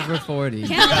 Over 40.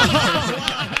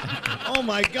 Oh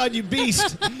my God, you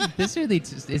beast! This really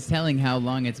is telling how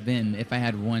long it's been. If I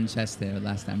had one chest hair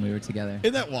last time we were together.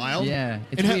 Isn't that wild? Yeah,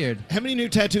 it's And weird. How many new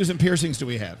tattoos and piercings do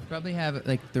we have? Probably have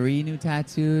like 3 new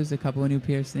tattoos, a couple of new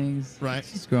piercings. Right.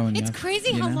 It's just growing It's up,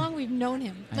 crazy you how know? long we've known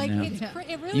him. I Like know.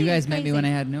 it really You guys is met me crazy. when I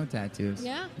had no tattoos.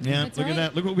 Yeah. Yeah, That's look right. at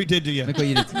that. Look what we did to you. Look what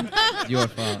you did to me. Your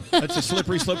fault. That's a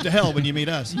slippery slope to hell when you meet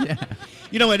us. Yeah.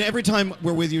 You know, and every time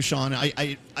we're with you, Sean,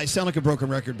 I sound like a broken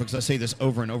record because I say this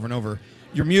over and over and over.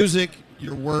 Your music,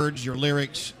 your words, your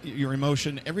lyrics, your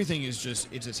emotion, everything is just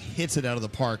hits it out of the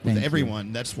park with Thank you.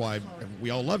 everyone. That's why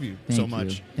we all love you Thank so you.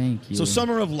 much. Thank you. So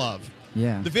Summer of Love.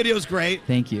 Yeah. The video's great.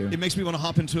 Thank you. It makes me want to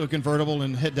hop into a convertible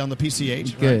and head down the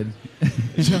PCH. Good.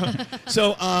 Right?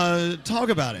 So talk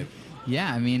about it.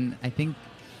 Yeah, I mean, I think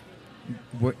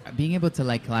being able to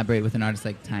like collaborate with an artist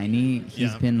like Tiny,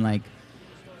 he's been like,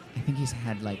 I think he's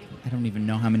had like, I don't even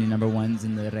know how many #1s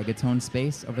in the reggaeton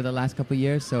space over the last couple of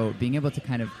years. So being able to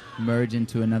kind of merge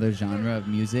into another genre of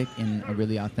music in a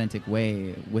really authentic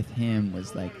way with him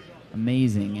was like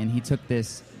amazing. And he took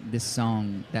this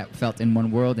song that felt in one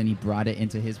world and he brought it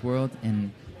into his world,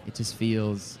 and it just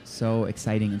feels so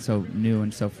exciting and so new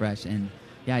and so fresh. And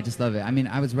yeah, I just love it. I mean,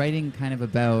 I was writing kind of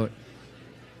about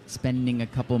spending a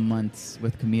couple months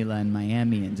with Camila in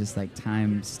Miami, and just like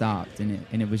time stopped, and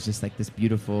it was just like this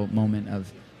beautiful moment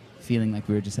of feeling like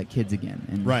we were just like kids again.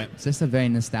 And Right. it's just a very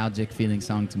nostalgic feeling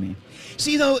song to me.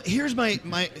 See, though, here's my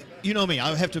you know me,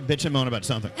 I have to bitch and moan about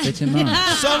something. Bitch and moan.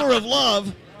 Summer of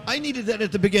Love, I needed that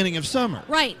at the beginning of summer.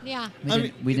 Right. Yeah.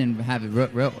 We didn't have it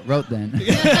wrote then.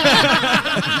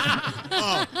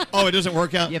 Oh, it doesn't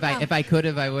work out? Yeah, if I could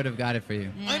have, I would have got it for you.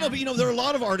 I know, but there are a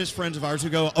lot of artist friends of ours who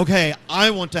go, okay,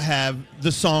 I want to have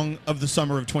the song of the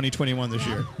summer of 2021 this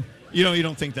year. You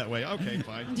don't think that way. Okay,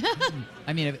 fine.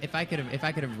 I mean, if I could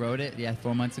have wrote it,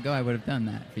 4 months ago, I would have done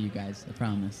that for you guys. I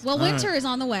promise. Well, winter is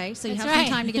on the way, so you That's have right.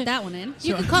 some time to get that one in.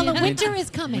 You can call it Winter is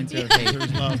Coming. Winter of hate. Winter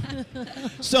is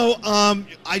love. So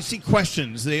I see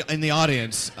questions in the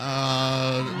audience.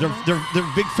 They're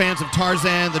big fans of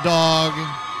Tarzan, the dog.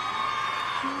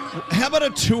 How about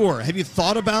a tour? Have you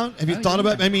thought about?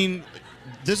 I mean,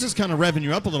 this is kind of revving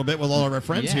you up a little bit with all of our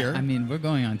friends here. I mean, we're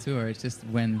going on tour. It's just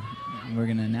when we're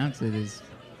going to announce it is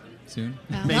soon.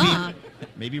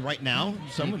 Maybe right now.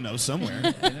 Someone knows somewhere.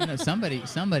 I don't know.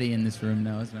 Somebody in this room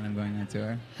knows when I'm going on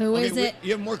tour. Who is it?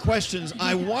 You have more questions.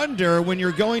 I wonder when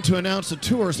you're going to announce a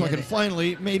tour so I can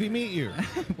finally maybe meet you.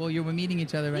 Well, we're meeting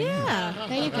each other right now. Yeah.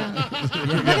 There you go.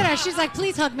 Look at her. She's like,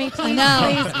 please hug me. Please.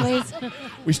 No. Please.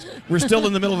 We're still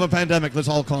in the middle of a pandemic. Let's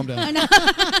all calm down.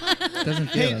 Doesn't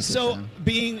feel Hey, like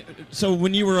so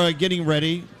when you were getting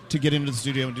ready to get into the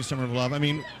studio and do Summer of Love, I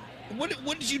mean,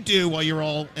 what did you do while you were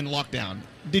all in lockdown?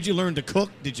 Did you learn to cook?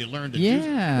 Did you learn to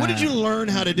Yeah. What did you learn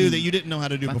how to do that you didn't know how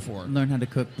to do before? Learn how to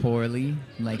cook poorly,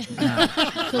 like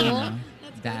Cool.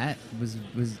 That was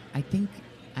I think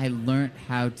I learned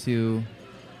how to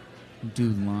do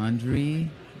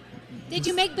laundry. Did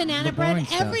you make banana The bread? boring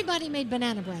stuff. Everybody made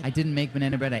banana bread. I didn't make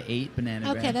banana bread. I ate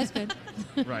banana bread. Okay, that's good.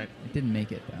 Right. I didn't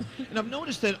make it though. And I've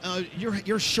noticed that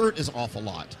your shirt is off a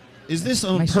lot. Is this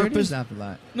on My purpose? shirt is off a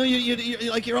lot. No,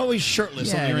 you're always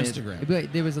shirtless on your Instagram.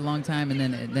 But there was a long time, and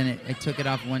then I took it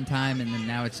off one time, and then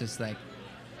now it's just like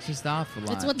it's just off a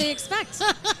lot. It's what they expect.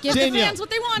 Give the Danielle. fans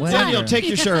what they want. Whatever. Danielle, take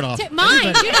your shirt off.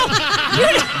 Mine. It's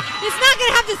not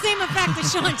going to have the same effect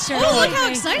as Sean's shirt. Oh, look how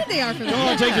excited they are for Go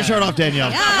that. on, take your shirt off,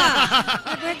 Danielle.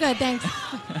 Yeah. We're good, thanks.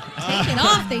 Take it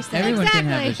off, they said. Everyone can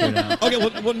have their shirt off. Okay,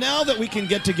 well, now that we can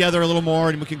get together a little more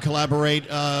and we can collaborate,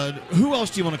 who else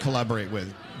do you want to collaborate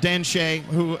with? Dan Shea,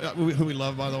 who we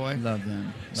love, by the way. Love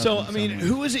them. So, Love I them mean, much.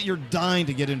 who is it you're dying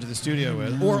to get into the studio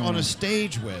with or on a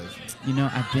stage with? You know,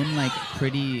 I've been like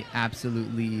pretty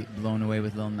absolutely blown away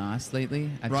with Lil Nas lately.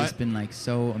 I've Right. just been like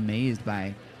so amazed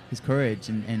by his courage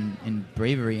and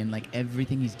bravery, and like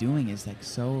everything he's doing is like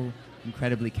so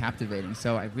incredibly captivating.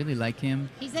 So I really like him.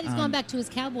 He said he's going back to his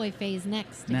cowboy phase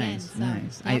next again. Nice, So,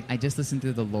 nice. yep. I just listened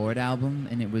to the Lord album,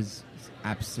 and it was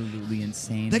absolutely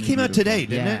insane. That came out today,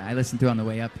 didn't it? Yeah, I listened to it on the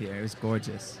way up here. It was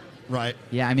gorgeous. Right.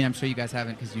 Yeah, I mean, I'm sure you guys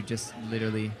haven't because you've just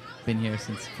literally been here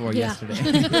since 4 Yeah. yesterday.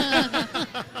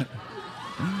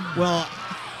 Well,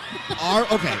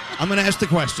 okay, I'm going to ask the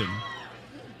question.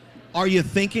 Are you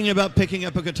thinking about picking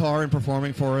up a guitar and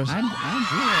performing for us? I'm if you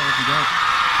guys.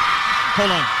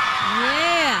 Hold on.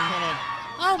 Yeah.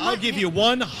 Oh, I'll give you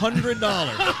 $100.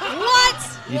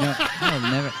 What? You know,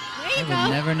 I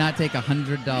will never not take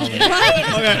 $100.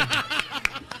 Okay.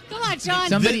 Come on, Sean.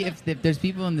 Somebody, if there's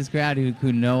people in this crowd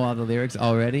who know all the lyrics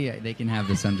already, they can have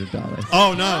this $100.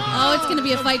 Oh, no. Oh, it's going to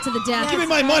be a fight to the death. Give me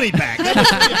my money back.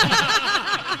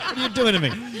 What are you doing to me?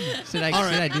 Should I All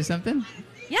right. should I do something?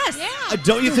 Yes.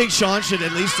 Don't you think Sean should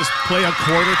at least just play a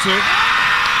chord or two?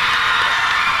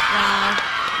 Wow.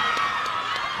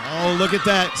 Oh, look at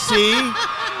that. See?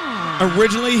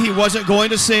 Originally, he wasn't going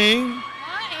to sing,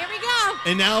 Here we go.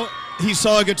 and now he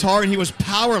saw a guitar and he was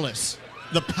powerless.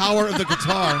 The power of the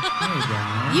guitar.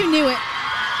 You knew it.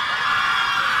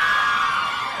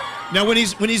 Now, when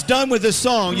he's done with this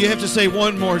song, you have to say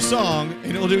one more song,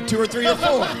 and it'll do 2 or 3 or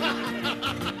 4.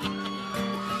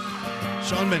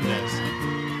 Shawn Mendes.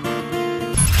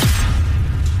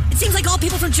 It seems like all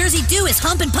people from Jersey do is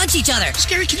hump and punch each other.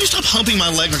 Scary, can you stop humping my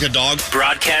leg like a dog?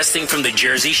 Broadcasting from the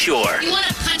Jersey Shore. You want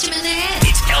to punch him in the head?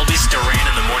 It's Elvis Duran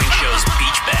in the Morning Show's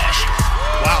Beach Bash.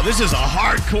 Wow, this is a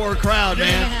hardcore crowd,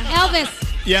 man. Elvis.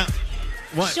 Yeah.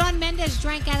 What? Shawn Mendes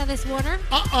drank out of this water.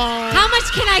 Uh-oh. How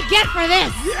much can I get for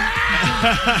this?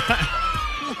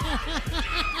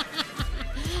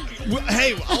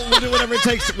 Hey, we'll do whatever it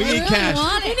takes. We need cash.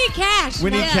 We need cash. We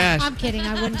need cash. I'm kidding.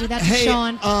 I wouldn't do that to Hey,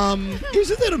 Sean.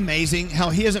 isn't that amazing how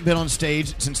he hasn't been on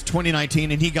stage since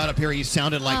 2019 and he got up here, he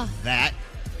sounded like that?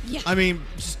 Yeah. I mean,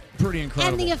 just pretty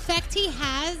incredible. And the effect he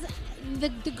has, the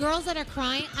girls that are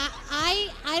crying,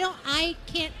 I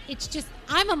can't. It's just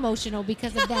I'm emotional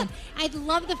because of them. I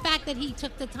love the fact that he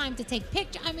took the time to take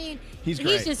pictures. I mean, He's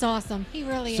great. just awesome. He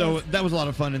really So is. that was a lot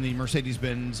of fun in the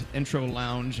Mercedes-Benz intro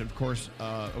lounge, of course,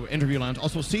 interview lounge.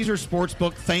 Also, Caesars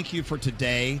Sportsbook. Thank you for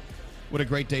today. What a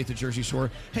great day at the Jersey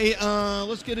Shore. Hey,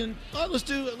 let's get in. Let's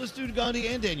do Gandhi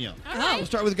and Danielle. All right. We'll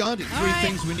start with Gandhi. All 3 right.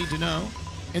 things we need to know,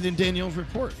 and then Danielle's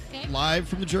report Okay. live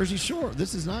from the Jersey Shore.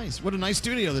 This is nice. What a nice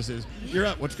studio this is. You're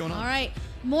up. What's going on? All right.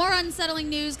 More unsettling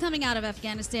news coming out of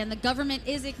Afghanistan. The government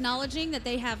is acknowledging that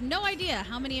they have no idea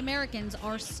how many Americans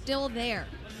are still there.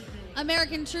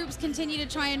 American troops continue to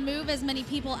try and move as many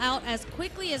people out as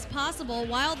quickly as possible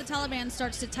while the Taliban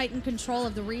starts to tighten control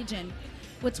of the region.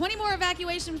 With 20 more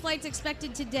evacuation flights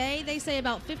expected today, they say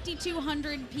about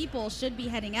 5,200 people should be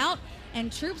heading out,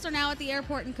 and troops are now at the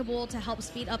airport in Kabul to help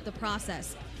speed up the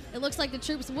process. It looks like the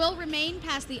troops will remain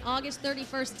past the August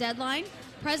 31st deadline.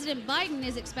 President Biden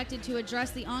is expected to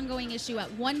address the ongoing issue at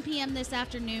 1 p.m. this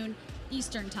afternoon,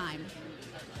 Eastern Time.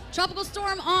 Tropical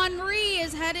storm Henri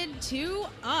is headed to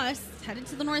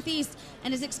the northeast,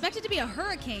 and is expected to be a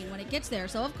hurricane when it gets there.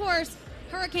 So, of course,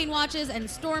 hurricane watches and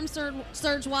storm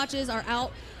surge watches are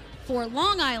out for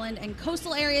Long Island and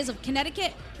coastal areas of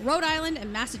Connecticut, Rhode Island,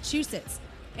 and Massachusetts.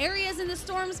 Areas in the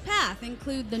storm's path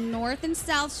include the north and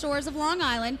south shores of Long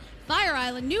Island, Fire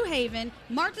Island, New Haven,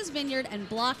 Martha's Vineyard, and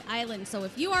Block Island. So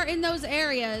if you are in those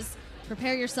areas,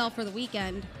 prepare yourself for the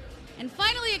weekend. And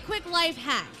finally, a quick life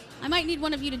hack. I might need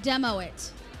one of you to demo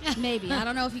it. Maybe. I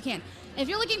don't know if you can. If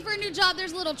you're looking for a new job,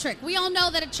 there's a little trick. We all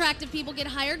know that attractive people get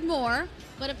hired more,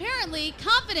 but apparently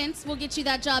confidence will get you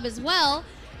that job as well.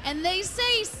 And they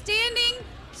say standing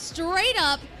straight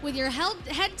up with your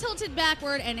head tilted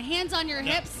backward and hands on your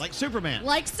hips, Like Superman.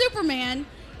 like Superman,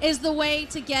 is the way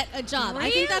to get a job. I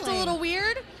think that's a Really? little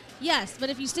weird. Yes, but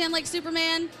if you stand like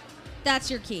Superman, that's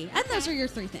your key. And those are your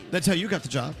 3 things. That's how you got the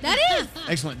job. That is.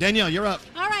 Excellent. Danielle, you're up.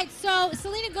 All right, so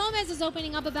Selena Gomez is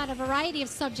opening up about a variety of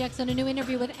subjects in a new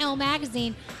interview with Elle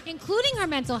magazine, including her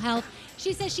mental health.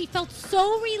 She says she felt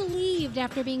so relieved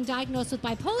after being diagnosed with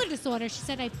bipolar disorder. She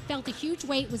said, I felt a huge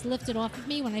weight was lifted off of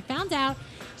me when I found out.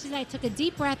 She said, I took a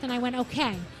deep breath and I went,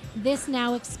 okay, this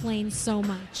now explains so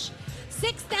much.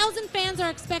 6,000 fans are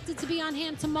expected to be on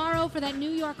hand tomorrow for that New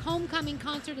York homecoming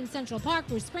concert in Central Park.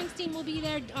 Bruce Springsteen will be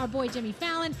there, our boy Jimmy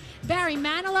Fallon, Barry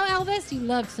Manilow. Elvis, you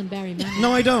loved some Barry Manilow.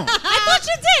 No, I don't. I thought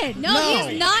you did. No, No.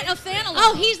 he's not a fan of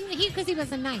Oh, because he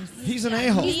wasn't nice. He's an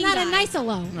a-hole. He's not a nice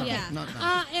alone. No, Yeah. not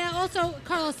And also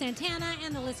Carlos Santana,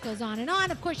 and the list goes on and on.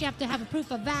 Of course, you have to have a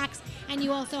proof of vax, and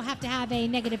you also have to have a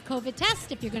negative COVID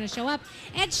test if you're going to show up.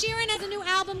 Ed Sheeran has a new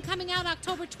album coming out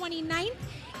October 29th.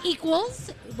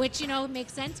 Equals, which,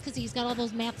 makes sense because he's got all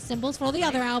those math symbols for all the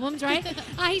other albums, right?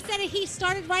 He said he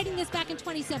started writing this back in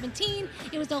 2017.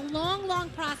 It was a long, long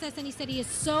process, and he said he is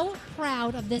so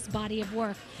proud of this body of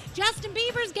work. Justin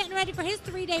Bieber's getting ready for his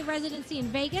 3-day residency in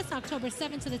Vegas, October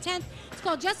 7th to the 10th. It's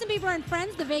called Justin Bieber and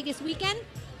Friends, the Vegas Weekend.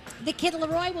 The Kid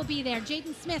Laroi will be there,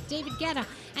 Jaden Smith, David Guetta,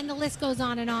 and the list goes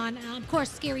on and on. Of course,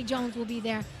 Scary Jones will be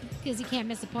there because he can't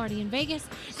miss a party in Vegas.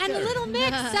 And the Little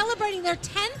Mix celebrating their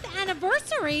 10th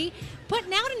anniversary,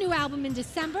 putting out a new album in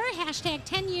December. Hashtag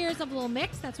 10 years of Little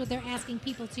Mix. That's what they're asking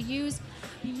people to use.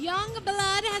 Young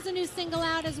Blood has a new single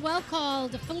out as well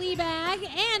called Fleabag.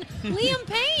 And Liam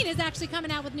Payne is actually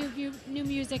coming out with new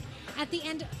music at the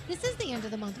end. This is the end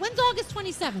of the month. When's August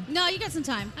 27th? No, you got some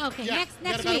time. Okay, Yeah, next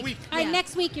got about week. a week. All right, Yeah.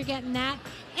 next week you're getting that.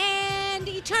 And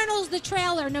Eternals, the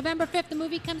trailer, November 5th, the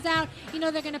movie comes out.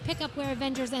 They're going to pick up where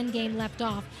Avengers Endgame left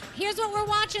off. Here's what we're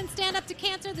watching. Stand Up to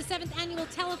Cancer, the 7th annual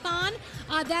telethon.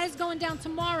 That is going down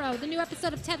tomorrow. The new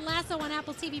episode of Ted Lasso on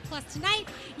Apple TV Plus tonight.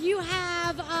 You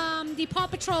have the Paw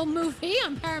Patrol movie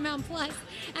on Paramount Plus.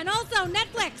 And also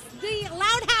Netflix, The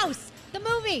Loud House, the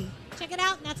movie. Check it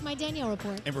out, and that's my Danielle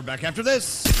report. And we're back after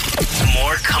this.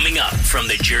 More coming up from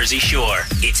the Jersey Shore.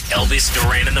 It's Elvis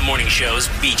Duran in the Morning Show's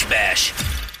Beach Bash.